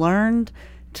I've learned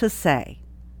to say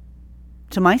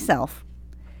to myself,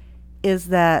 is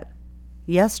that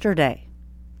yesterday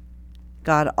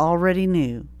God already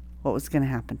knew what was going to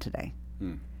happen today.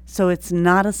 So it's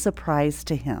not a surprise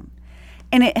to him.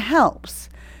 And it helps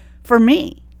for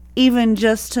me, even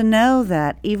just to know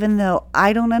that even though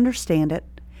I don't understand it,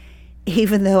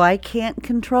 even though I can't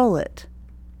control it,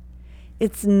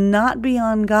 it's not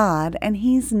beyond God, and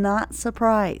he's not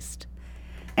surprised.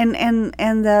 And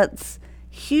that's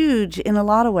huge in a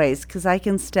lot of ways, because I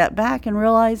can step back and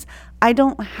realize I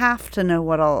don't have to know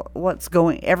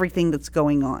everything that's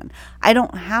going on. I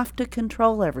don't have to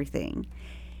control everything.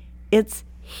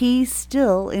 He's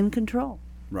still in control.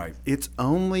 Right. It's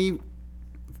only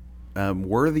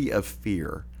worthy of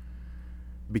fear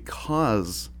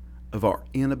because of our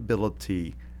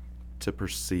inability to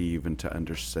perceive and to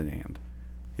understand.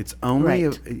 It's only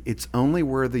Right. it's only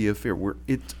worthy of fear.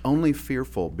 It's only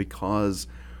fearful because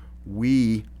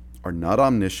we are not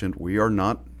omniscient. We are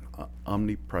not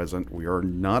omnipresent. We are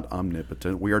not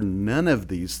omnipotent. We are none of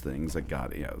these things that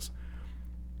God is.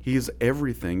 He is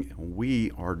everything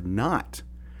we are not,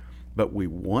 but we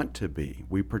want to be.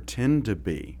 We pretend to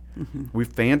be. We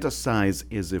fantasize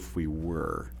as if we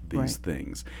were these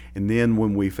things. And then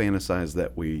when we fantasize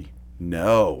that we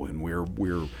know and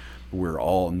we're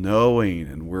all knowing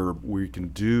and we can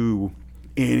do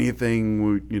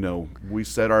anything we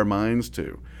set our minds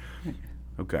to.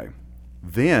 Okay.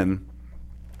 Then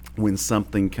when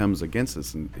something comes against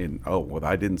us and oh, well,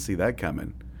 I didn't see that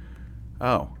coming.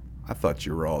 Oh, I thought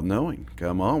you were all knowing.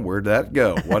 Come on, where'd that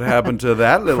go? What happened to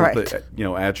that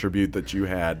little attribute that you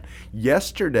had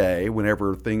yesterday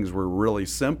whenever things were really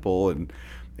simple and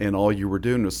all you were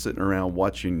doing was sitting around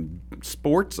watching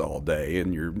sports all day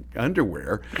in your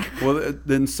underwear? Well,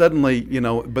 then suddenly,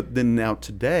 but then now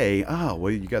today,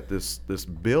 you got this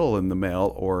bill in the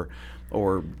mail or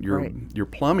your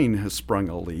plumbing has sprung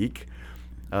a leak,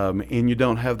 and you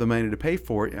don't have the money to pay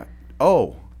for it.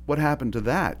 Oh, what happened to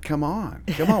that? Come on.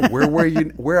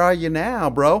 Where are you now,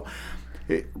 bro?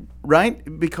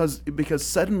 Right? Because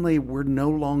suddenly we're no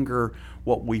longer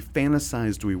what we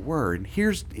fantasized we were.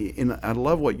 And I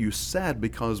love what you said,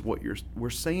 because we're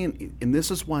saying, and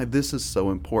this is why this is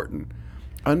so important.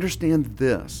 Understand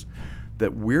this,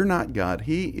 that we're not God,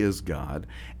 He is God,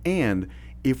 and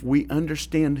if we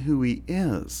understand who He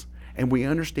is, and we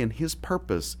understand His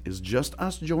purpose is just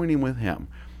us joining with Him,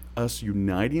 us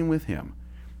uniting with Him,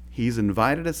 He's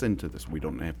invited us into this. We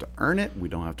don't have to earn it. We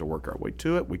don't have to work our way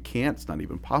to it. We can't. It's not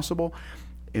even possible.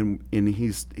 And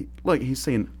He's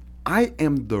saying, I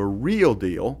am the real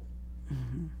deal,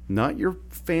 not your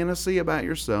fantasy about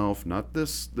yourself, not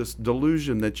this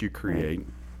delusion that you create,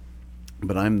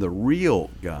 but I'm the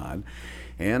real God,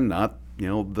 and not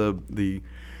the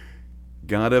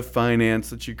God of finance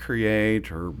that you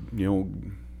create, or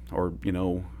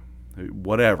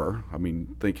whatever. I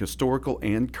mean, think historical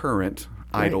and current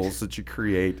idols that you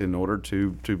create in order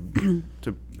to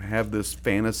have this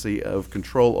fantasy of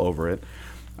control over it.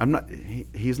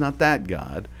 He's not that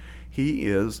God. He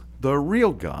is the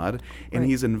real God, and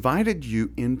He's invited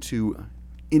you into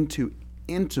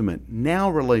intimate now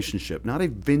relationship, not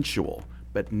eventual,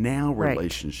 but now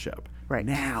relationship. Right.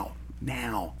 Now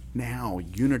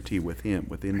unity with Him,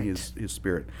 within His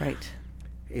Spirit. Right.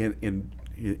 And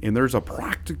there's a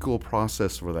practical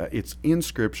process for that. It's in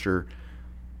Scripture.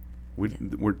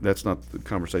 That's not the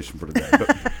conversation for today.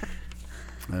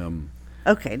 But,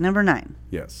 okay, number 9.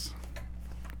 Yes.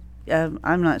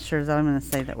 I'm not sure that I'm going to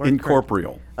say that word.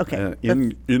 Incorporeal. Okay.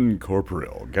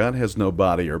 Incorporeal. God has no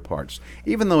body or parts.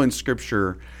 Even though in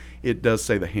Scripture it does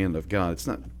say the hand of God, it's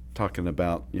not talking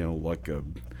about like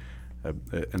an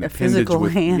appendage physical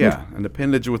with hand. An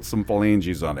appendage with some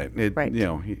phalanges on it. Right.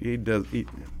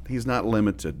 He's not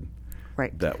limited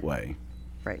right. that way.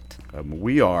 Right.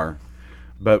 We are,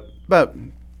 but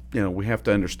we have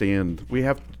to understand. We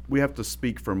have to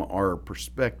speak from our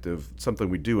perspective, something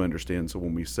we do understand. So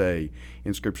when we say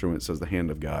in Scripture, when it says the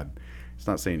hand of God, it's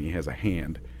not saying He has a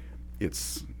hand.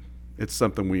 It's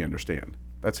something we understand.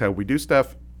 That's how we do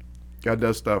stuff. God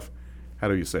does stuff. How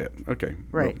do you say it? Okay.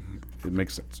 Right. Well, it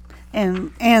makes sense.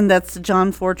 And that's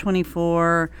John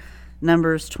 4:24,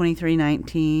 Numbers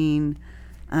 23:19,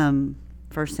 1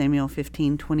 Samuel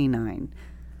 15:29.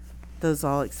 Those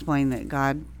all explain that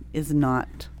God is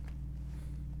not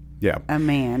a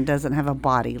man, doesn't have a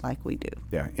body like we do.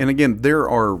 Yeah, and again, there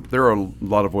are a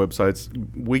lot of websites.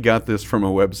 We got this from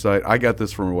a website. I got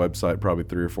this from a website probably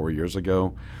 3 or 4 years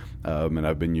ago, and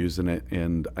I've been using it.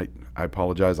 And I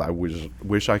apologize. I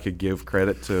wish I could give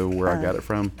credit to where I got it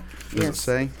from. Does it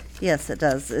say? Yes, it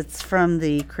does. It's from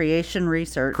the Christian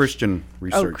Research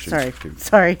Institute.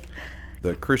 Sorry.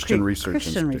 The Christian Research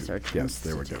Institute. Research. Yes,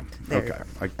 there we go. There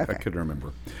I couldn't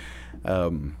remember.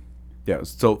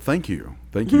 So thank you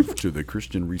to the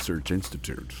Christian Research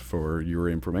Institute for your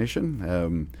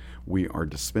information. We are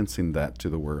dispensing that to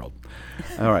the world.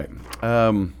 All right.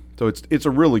 So it's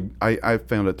a really, I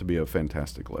found it to be a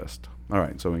fantastic list. All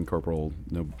right. So incorporeal,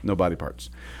 no body parts.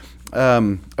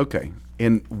 Okay.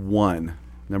 And 1.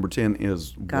 Number 10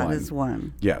 is God one. is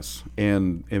one. Yes,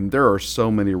 and there are so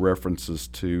many references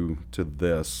to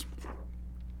this.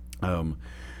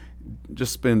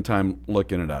 Just spend time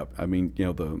looking it up. I mean,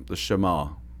 the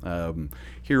Shema.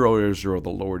 Hear, O Israel, the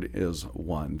Lord is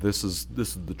one. This is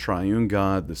the triune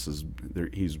God.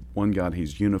 He's one God.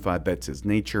 He's unified. That's His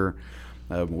nature.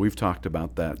 We've talked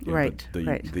about that. Right.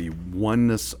 The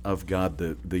oneness of God.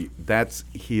 That's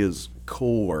His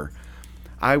core.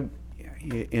 And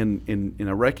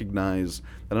I recognize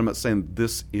that I'm not saying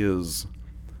this is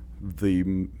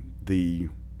the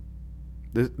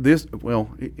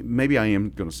Maybe I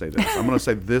am going to say this. I'm going to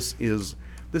say this is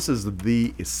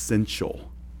the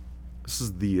essential. This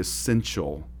is the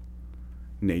essential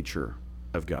nature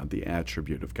of God, the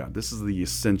attribute of God. This is the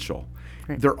essential.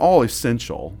 Right. They're all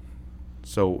essential.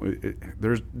 So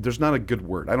there's not a good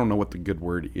word. I don't know what the good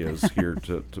word is here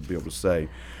to be able to say,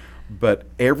 but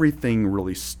everything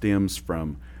really stems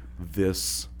from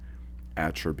this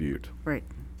attribute. Right.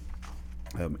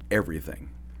 Everything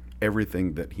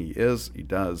that he is, he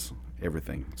does,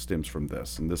 everything stems from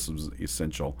this, and this is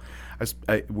essential.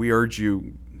 We urge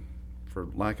you, for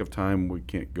lack of time, we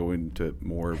can't go into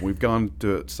more. We've gone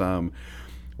to it some.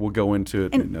 We'll go into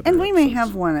it in other and we may episodes.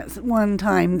 have one at one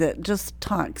time that just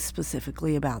talks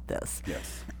specifically about this.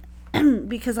 Yes.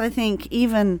 Because I think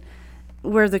even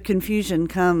where the confusion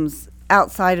comes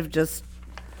outside of just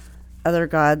other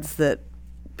gods that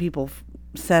people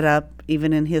set up,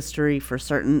 even in history for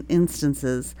certain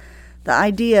instances, the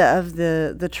idea of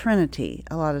the Trinity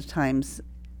a lot of times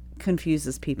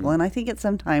confuses people. And I think at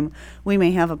some time we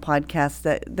may have a podcast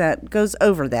that goes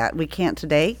over that. We can't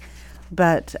today,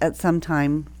 but at some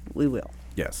time we will.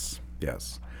 Yes.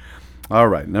 All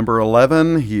right, number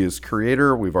 11, he is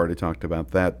creator. We've already talked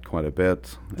about that quite a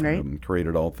bit. Right.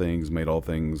 Created all things, made all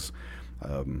things,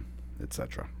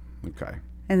 etc. Okay.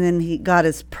 And then God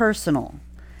is personal.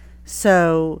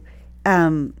 So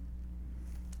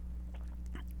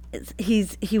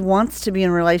he wants to be in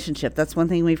a relationship. That's one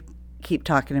thing we keep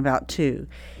talking about too.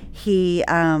 He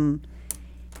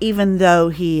even though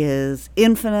he is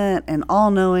infinite and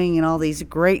all-knowing and all these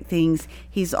great things,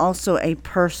 he's also a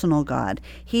personal God.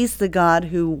 He's the God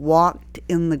who walked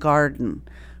in the garden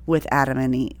with Adam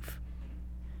and Eve.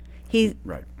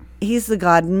 Right. He's the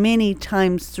God many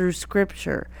times through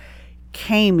Scripture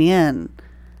came in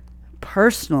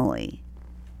personally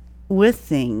with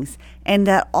things, and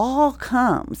that all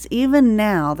comes, even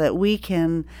now that we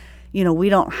can, we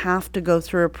don't have to go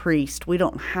through a priest. We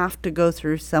don't have to go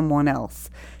through someone else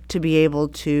to be able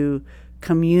to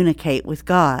communicate with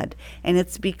God. And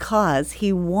it's because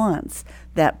he wants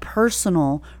that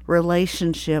personal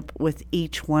relationship with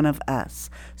each one of us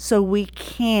so we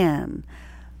can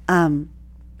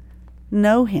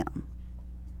know him.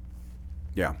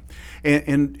 Yeah.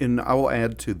 And I will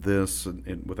add to this,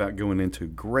 and without going into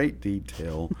great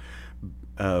detail,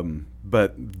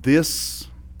 but this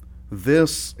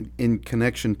in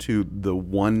connection to the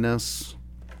oneness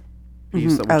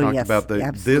piece that we talked about,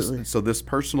 this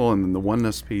personal and then the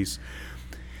oneness piece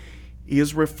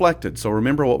is reflected. So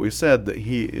remember what we said, that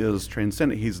he is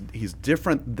transcendent. He's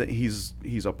different. That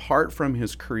he's apart from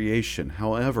his creation.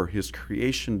 However, his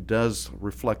creation does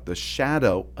reflect the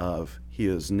shadow of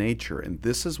his nature, and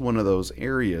this is one of those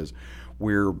areas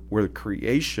where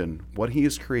creation, what he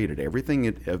has created, everything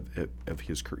of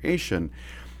his creation,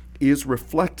 is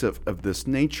reflective of this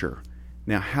nature.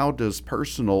 Now, how does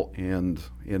personal and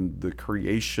the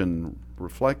creation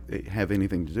have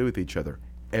anything to do with each other?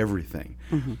 Everything.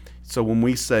 Mm-hmm. So when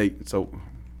we say,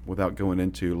 without going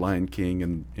into Lion King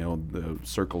and the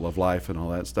circle of life and all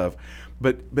that stuff,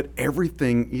 but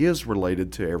everything is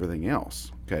related to everything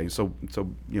else. Okay, so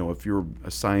if you're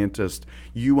a scientist,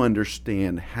 you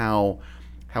understand how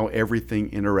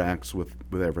everything interacts with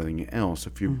everything else.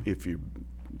 If you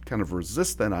kind of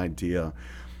resist that idea,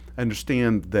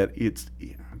 understand that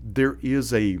there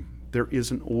is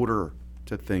an order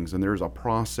to things, and there's a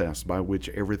process by which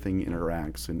everything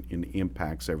interacts and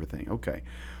impacts everything. Okay,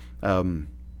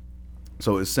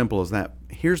 so as simple as that.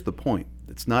 Here's the point.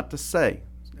 It's not to say,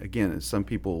 again, as some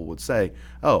people would say,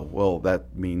 oh, well,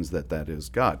 that means that is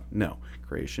God. No,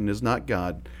 creation is not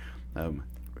God.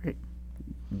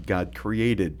 God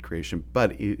created creation,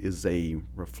 but it is a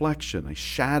reflection, a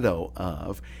shadow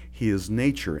of his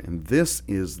nature. And this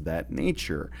is that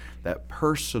nature, that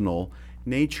personal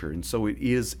nature. And so it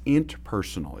is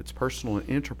interpersonal. It's personal and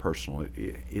interpersonal.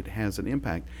 It has an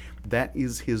impact. That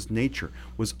is his nature.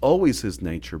 Was always his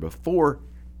nature before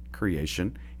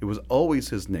creation. It was always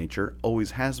his nature,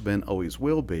 always has been, always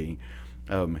will be,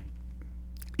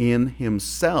 in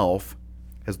himself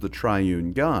as the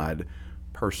triune God,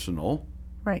 personal.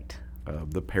 Right.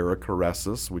 The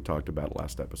perichoresis we talked about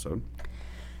last episode.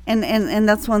 And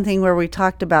that's one thing where we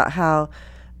talked about how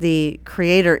the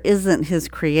creator isn't his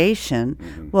creation.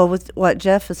 Mm-hmm. Well, with what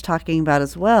Jeff is talking about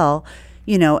as well,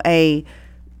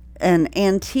 an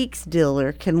antiques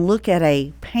dealer can look at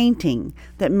a painting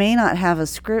that may not have a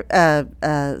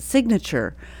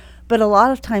signature, but a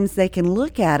lot of times they can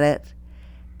look at it,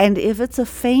 and if it's a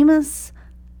famous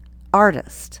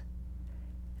artist,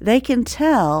 they can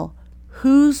tell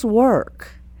whose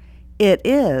work it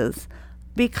is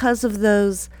because of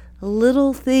those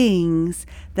little things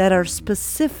that are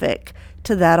specific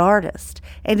to that artist.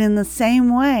 And in the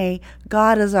same way,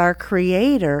 God is our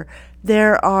creator.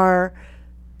 There are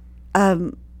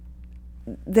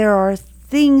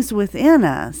things within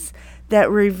us that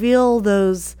reveal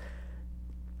those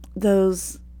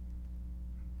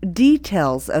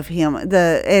details of him.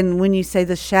 And when you say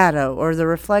the shadow or the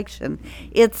reflection,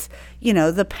 it's,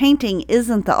 the painting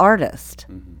isn't the artist,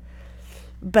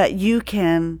 but you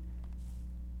can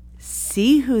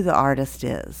see who the artist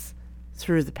is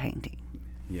through the painting.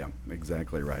 Yeah,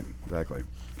 exactly right. Exactly.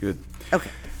 Good. Okay.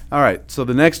 All right. So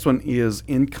the next one is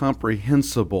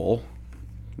incomprehensible.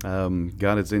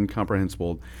 God is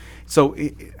incomprehensible. So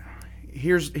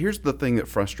here's the thing that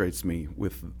frustrates me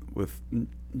with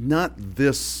not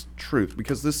this truth,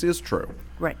 because this is true.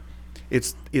 Right.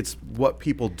 It's what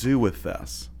people do with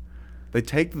this. They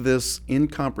take this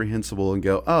incomprehensible and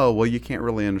go, oh, well, you can't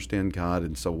really understand God,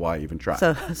 and so why even try?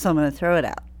 So I'm going to throw it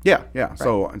out. Yeah.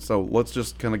 Right. So let's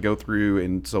just kind of go through,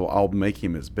 and so I'll make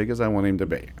him as big as I want him to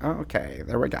be. Okay,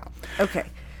 there we go. Okay.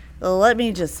 Well, let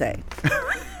me just say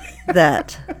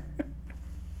that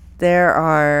there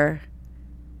are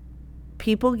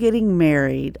people getting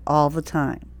married all the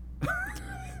time.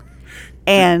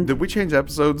 And did we change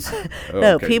episodes?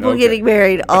 No, people getting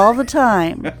married all the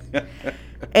time.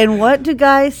 And what do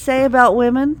guys say about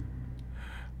women?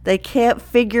 They can't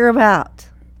figure them out.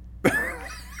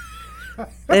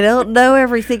 They don't know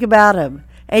everything about them,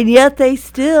 and yet they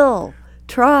still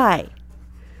try.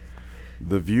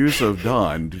 The views of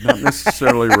Don do not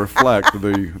necessarily reflect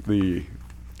the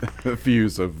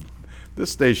views of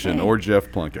this station or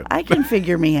Jeff Plunkett. I can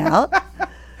figure me out.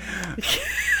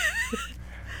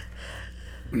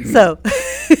 So,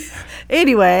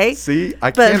 anyway. See,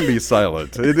 I can be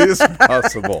silent. It is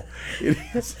possible. It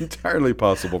is entirely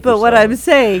possible. But what I'm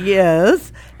saying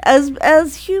is,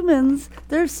 as humans,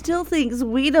 there's still things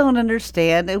we don't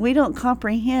understand and we don't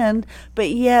comprehend, but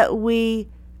yet we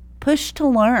push to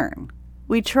learn.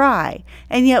 We try.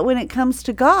 And yet when it comes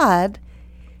to God,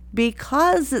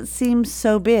 because it seems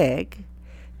so big,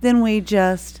 then we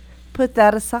just put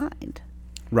that aside.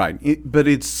 Right. But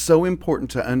it's so important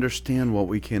to understand what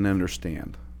we can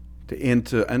understand. And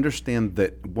to understand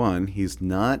that, one, he's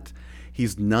not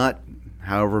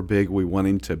however big we want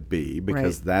him to be,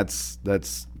 because right.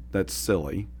 that's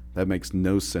silly. That makes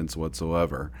no sense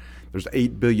whatsoever. There's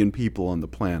 8 billion people on the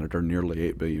planet, or nearly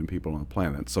 8 billion people on the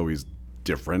planet, so he's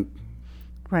different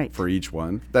right. for each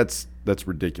one. That's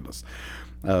ridiculous.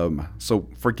 So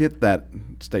forget that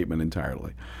statement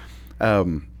entirely.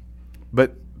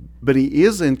 But he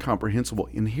is incomprehensible,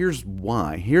 and here's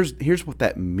why. Here's what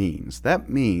that means. That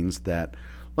means that,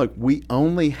 look, we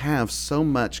only have so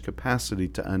much capacity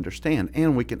to understand,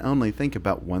 and we can only think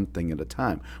about one thing at a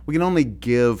time. We can only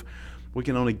give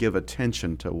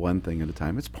attention to one thing at a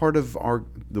time. It's part of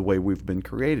the way we've been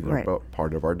created, right.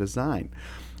 Part of our design,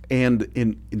 we're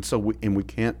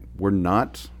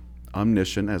not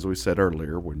omniscient, as we said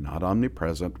earlier. We're not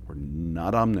omnipresent. We're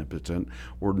not omnipotent.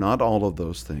 We're not all of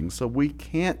those things. So we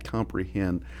can't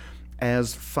comprehend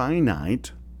as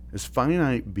finite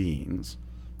beings.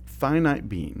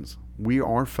 We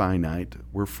are finite.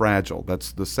 We're fragile.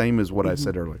 That's the same as what I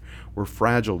said earlier. We're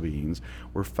fragile beings.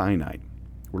 We're finite.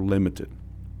 We're limited.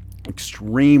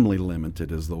 Extremely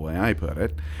limited is the way I put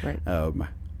it. Right.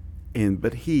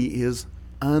 But he is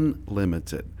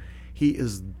unlimited. He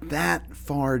is that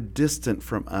far distant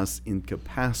from us in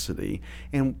capacity.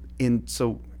 And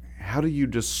so how do you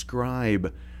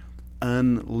describe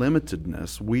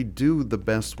unlimitedness? We do the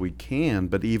best we can,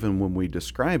 but even when we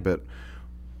describe it,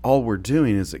 all we're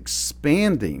doing is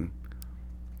expanding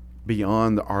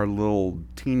beyond our little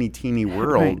teeny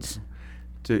worlds.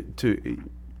 Right.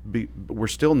 We're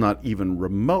still not even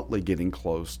remotely getting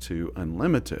close to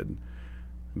unlimited.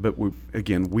 But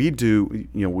we do.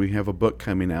 We have a book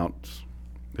coming out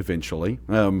eventually,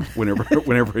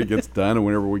 whenever it gets done and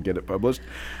whenever we get it published.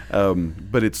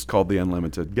 But it's called The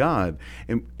Unlimited God,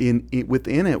 and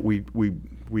within it, we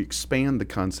expand the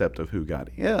concept of who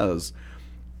God is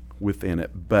within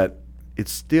it. But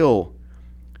it's still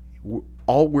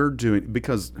all we're doing,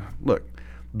 because look,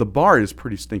 the bar is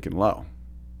pretty stinking low,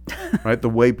 right? The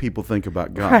way people think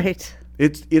about God, right?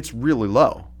 It's really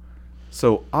low.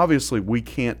 So obviously we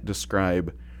can't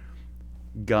describe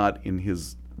God in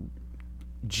his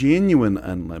genuine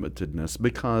unlimitedness,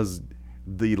 because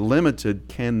the limited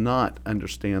cannot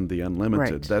understand the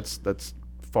unlimited. Right. That's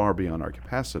far beyond our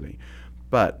capacity.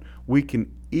 But we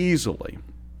can easily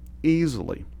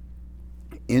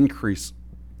increase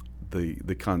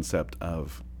the concept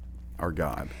of our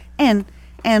God. And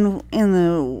in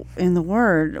the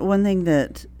Word, one thing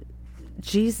that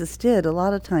Jesus did a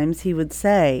lot of times, he would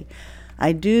say,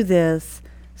 I do this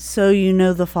so you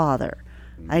know the Father.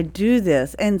 I do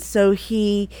this. And so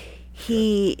he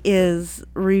is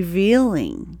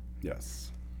revealing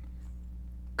Yes.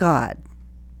 God.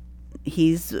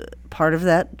 He's part of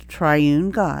that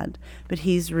triune God, but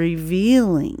he's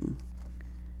revealing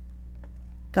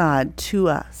God to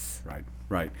us. Right,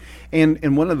 right.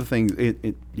 And one of the things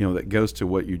that goes to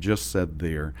what you just said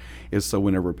there is, so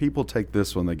whenever people take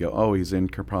this one, they go, oh, he's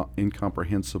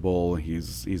incomprehensible,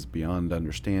 he's beyond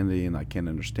understanding, I can't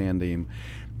understand him.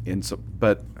 And so,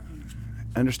 but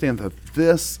understand that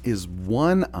this is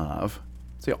one of,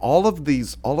 see, all of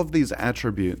these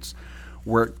attributes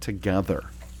work together.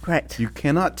 Right. You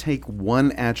cannot take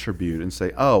one attribute and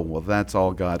say, oh, well, that's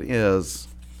all God is,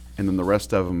 and then the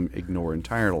rest of them ignore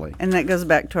entirely. And that goes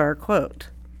back to our quote.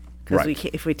 Because Right.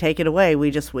 if we take it away,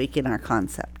 we just weaken our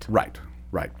concept. Right,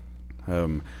 right.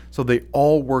 So they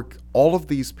all work, all of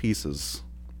these pieces,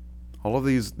 all of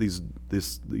these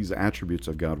attributes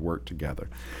of God work together.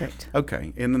 Great.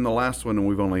 Okay, and then the last one, and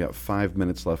we've only got 5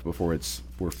 minutes left before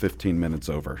we're 15 minutes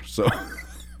over. So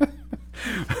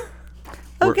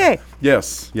Okay.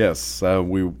 Yes. If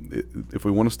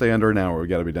we want to stay under an hour, we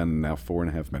got to be done in now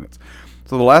 4.5 minutes.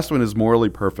 So the last one is morally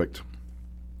perfect.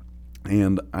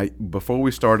 And before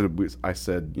we started, I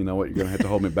said, you know what, you're going to have to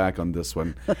hold me back on this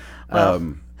one.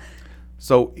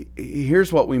 So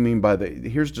here's what we mean by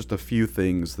here's just a few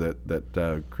things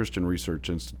that Christian Research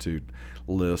Institute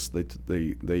lists.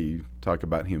 They talk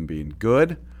about him being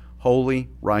good, holy,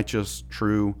 righteous,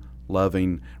 true,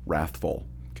 loving, wrathful.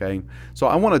 Okay, so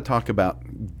I want to talk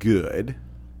about good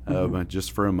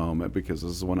just for a moment, because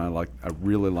this is one I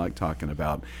really like talking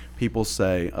about. People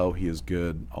say, "Oh, he is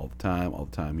good all the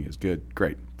time he is good."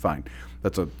 Great, fine.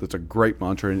 That's a great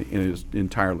mantra, and it is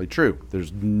entirely true.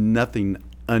 There's nothing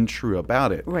untrue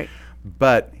about it. Right.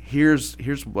 But here's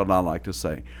what I like to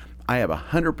say. I have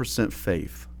 100%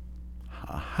 faith,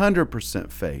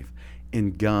 100% faith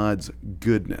in God's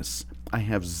goodness. I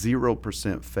have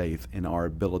 0% faith in our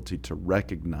ability to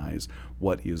recognize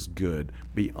what is good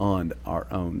beyond our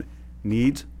own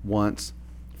needs, wants,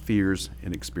 fears,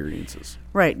 and experiences.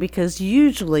 Right, because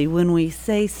usually when we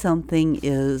say something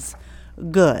is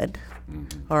good,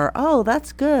 or oh,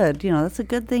 that's good, that's a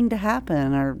good thing to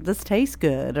happen, or this tastes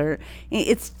good, or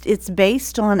it's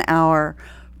based on our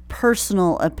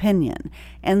personal opinion,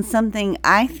 and something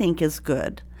I think is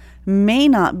good may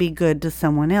not be good to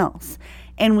someone else,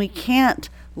 and we can't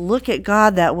look at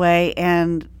God that way,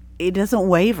 and it doesn't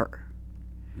waver.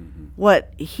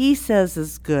 What he says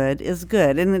is good,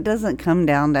 and it doesn't come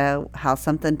down to how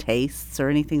something tastes or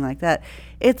anything like that.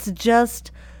 It's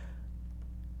just,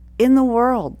 in the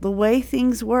world, the way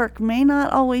things work may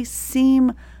not always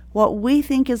seem what we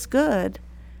think is good,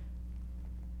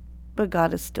 but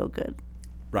God is still good.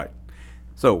 Right.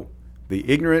 So the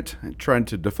ignorant trying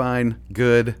to define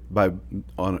good Right.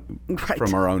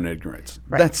 from our own ignorance.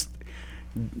 Right.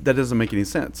 That doesn't make any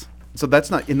sense. So that's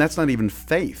not even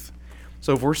faith.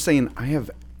 So if we're saying I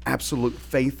have absolute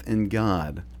faith in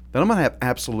God, then I'm going to have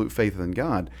absolute faith in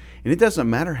God, and it doesn't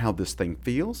matter how this thing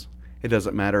feels. It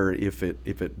doesn't matter if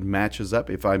it matches up.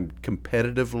 If I'm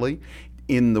competitively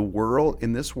in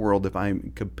this world, if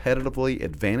I'm competitively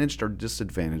advantaged or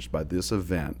disadvantaged by this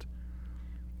event,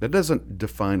 that doesn't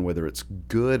define whether it's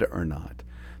good or not.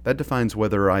 That defines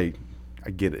whether I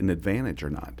get an advantage or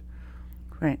not.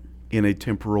 Right. In a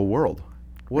temporal world.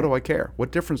 What do I care?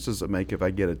 What difference does it make if I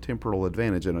get a temporal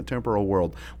advantage in a temporal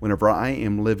world whenever I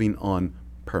am living on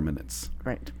permanence?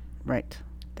 Right.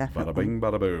 Definitely. Bada bing,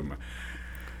 bada boom.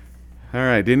 All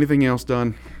right. Anything else,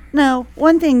 Don? No,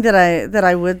 one thing that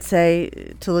I would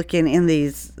say to look in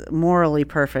these morally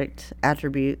perfect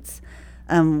attributes,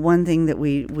 one thing that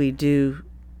we do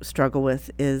struggle with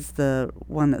is the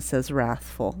one that says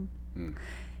wrathful.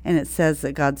 And it says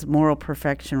that God's moral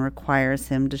perfection requires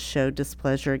him to show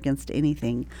displeasure against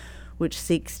anything which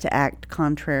seeks to act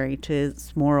contrary to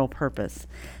his moral purpose.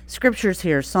 Scriptures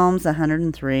here: Psalms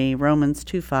 103, Romans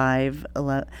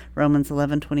 2:5, Romans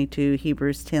 11:22,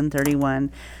 Hebrews 10:31.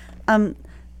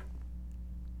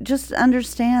 Just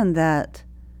understand that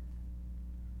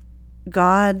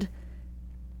God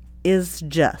is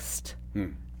just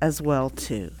as well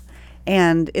too.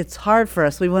 And it's hard for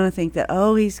us. We want to think that,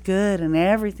 oh, he's good and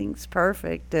everything's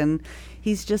perfect and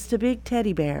he's just a big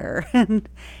teddy bear.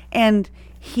 and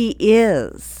he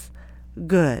is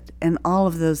good and all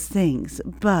of those things.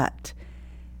 But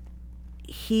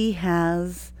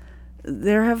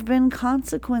there have been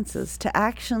consequences to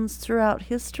actions throughout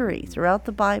history, throughout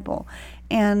the Bible.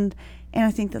 And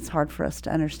I think that's hard for us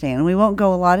to understand. And we won't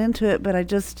go a lot into it, but I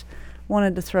just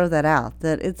wanted to throw that out,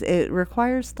 that it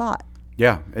requires thought.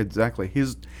 Yeah, exactly.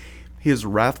 His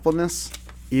wrathfulness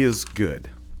is good.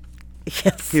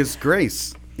 Yes. His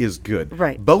grace is good.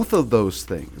 Right. Both of those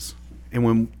things.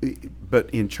 But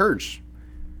in church,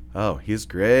 oh, His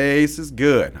grace is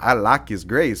good. I like His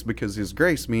grace because His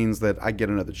grace means that I get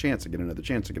another chance, I get another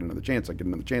chance, I get another chance, I get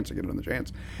another chance, I get another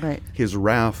chance. Right. His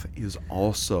wrath is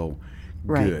also good.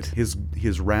 Right.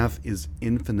 His wrath is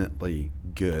infinitely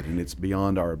good, and it's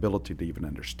beyond our ability to even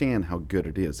understand how good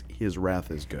it is. His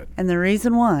wrath is good. And the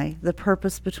reason why, the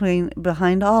purpose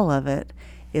behind all of it,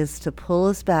 is to pull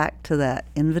us back to that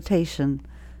invitation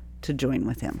to join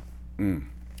with Him.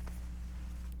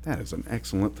 That is an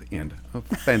excellent end. Oh,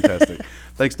 fantastic.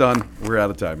 Thanks, Don. We're out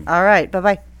of time. All right.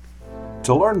 Bye-bye.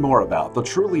 To learn more about the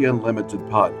Truly Unlimited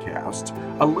podcast,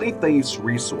 Alethes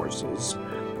Resources,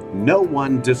 No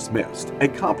One Dismissed, a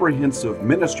comprehensive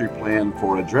ministry plan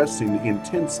for addressing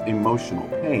intense emotional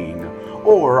pain,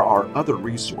 or our other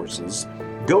resources,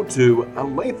 go to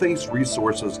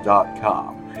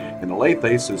alethesresources.com. And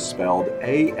Alethes is spelled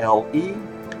A-L-E-T-H-E-S.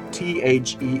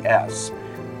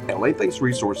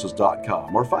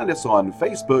 Alethesresources.com, or find us on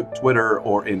Facebook, Twitter,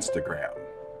 or Instagram.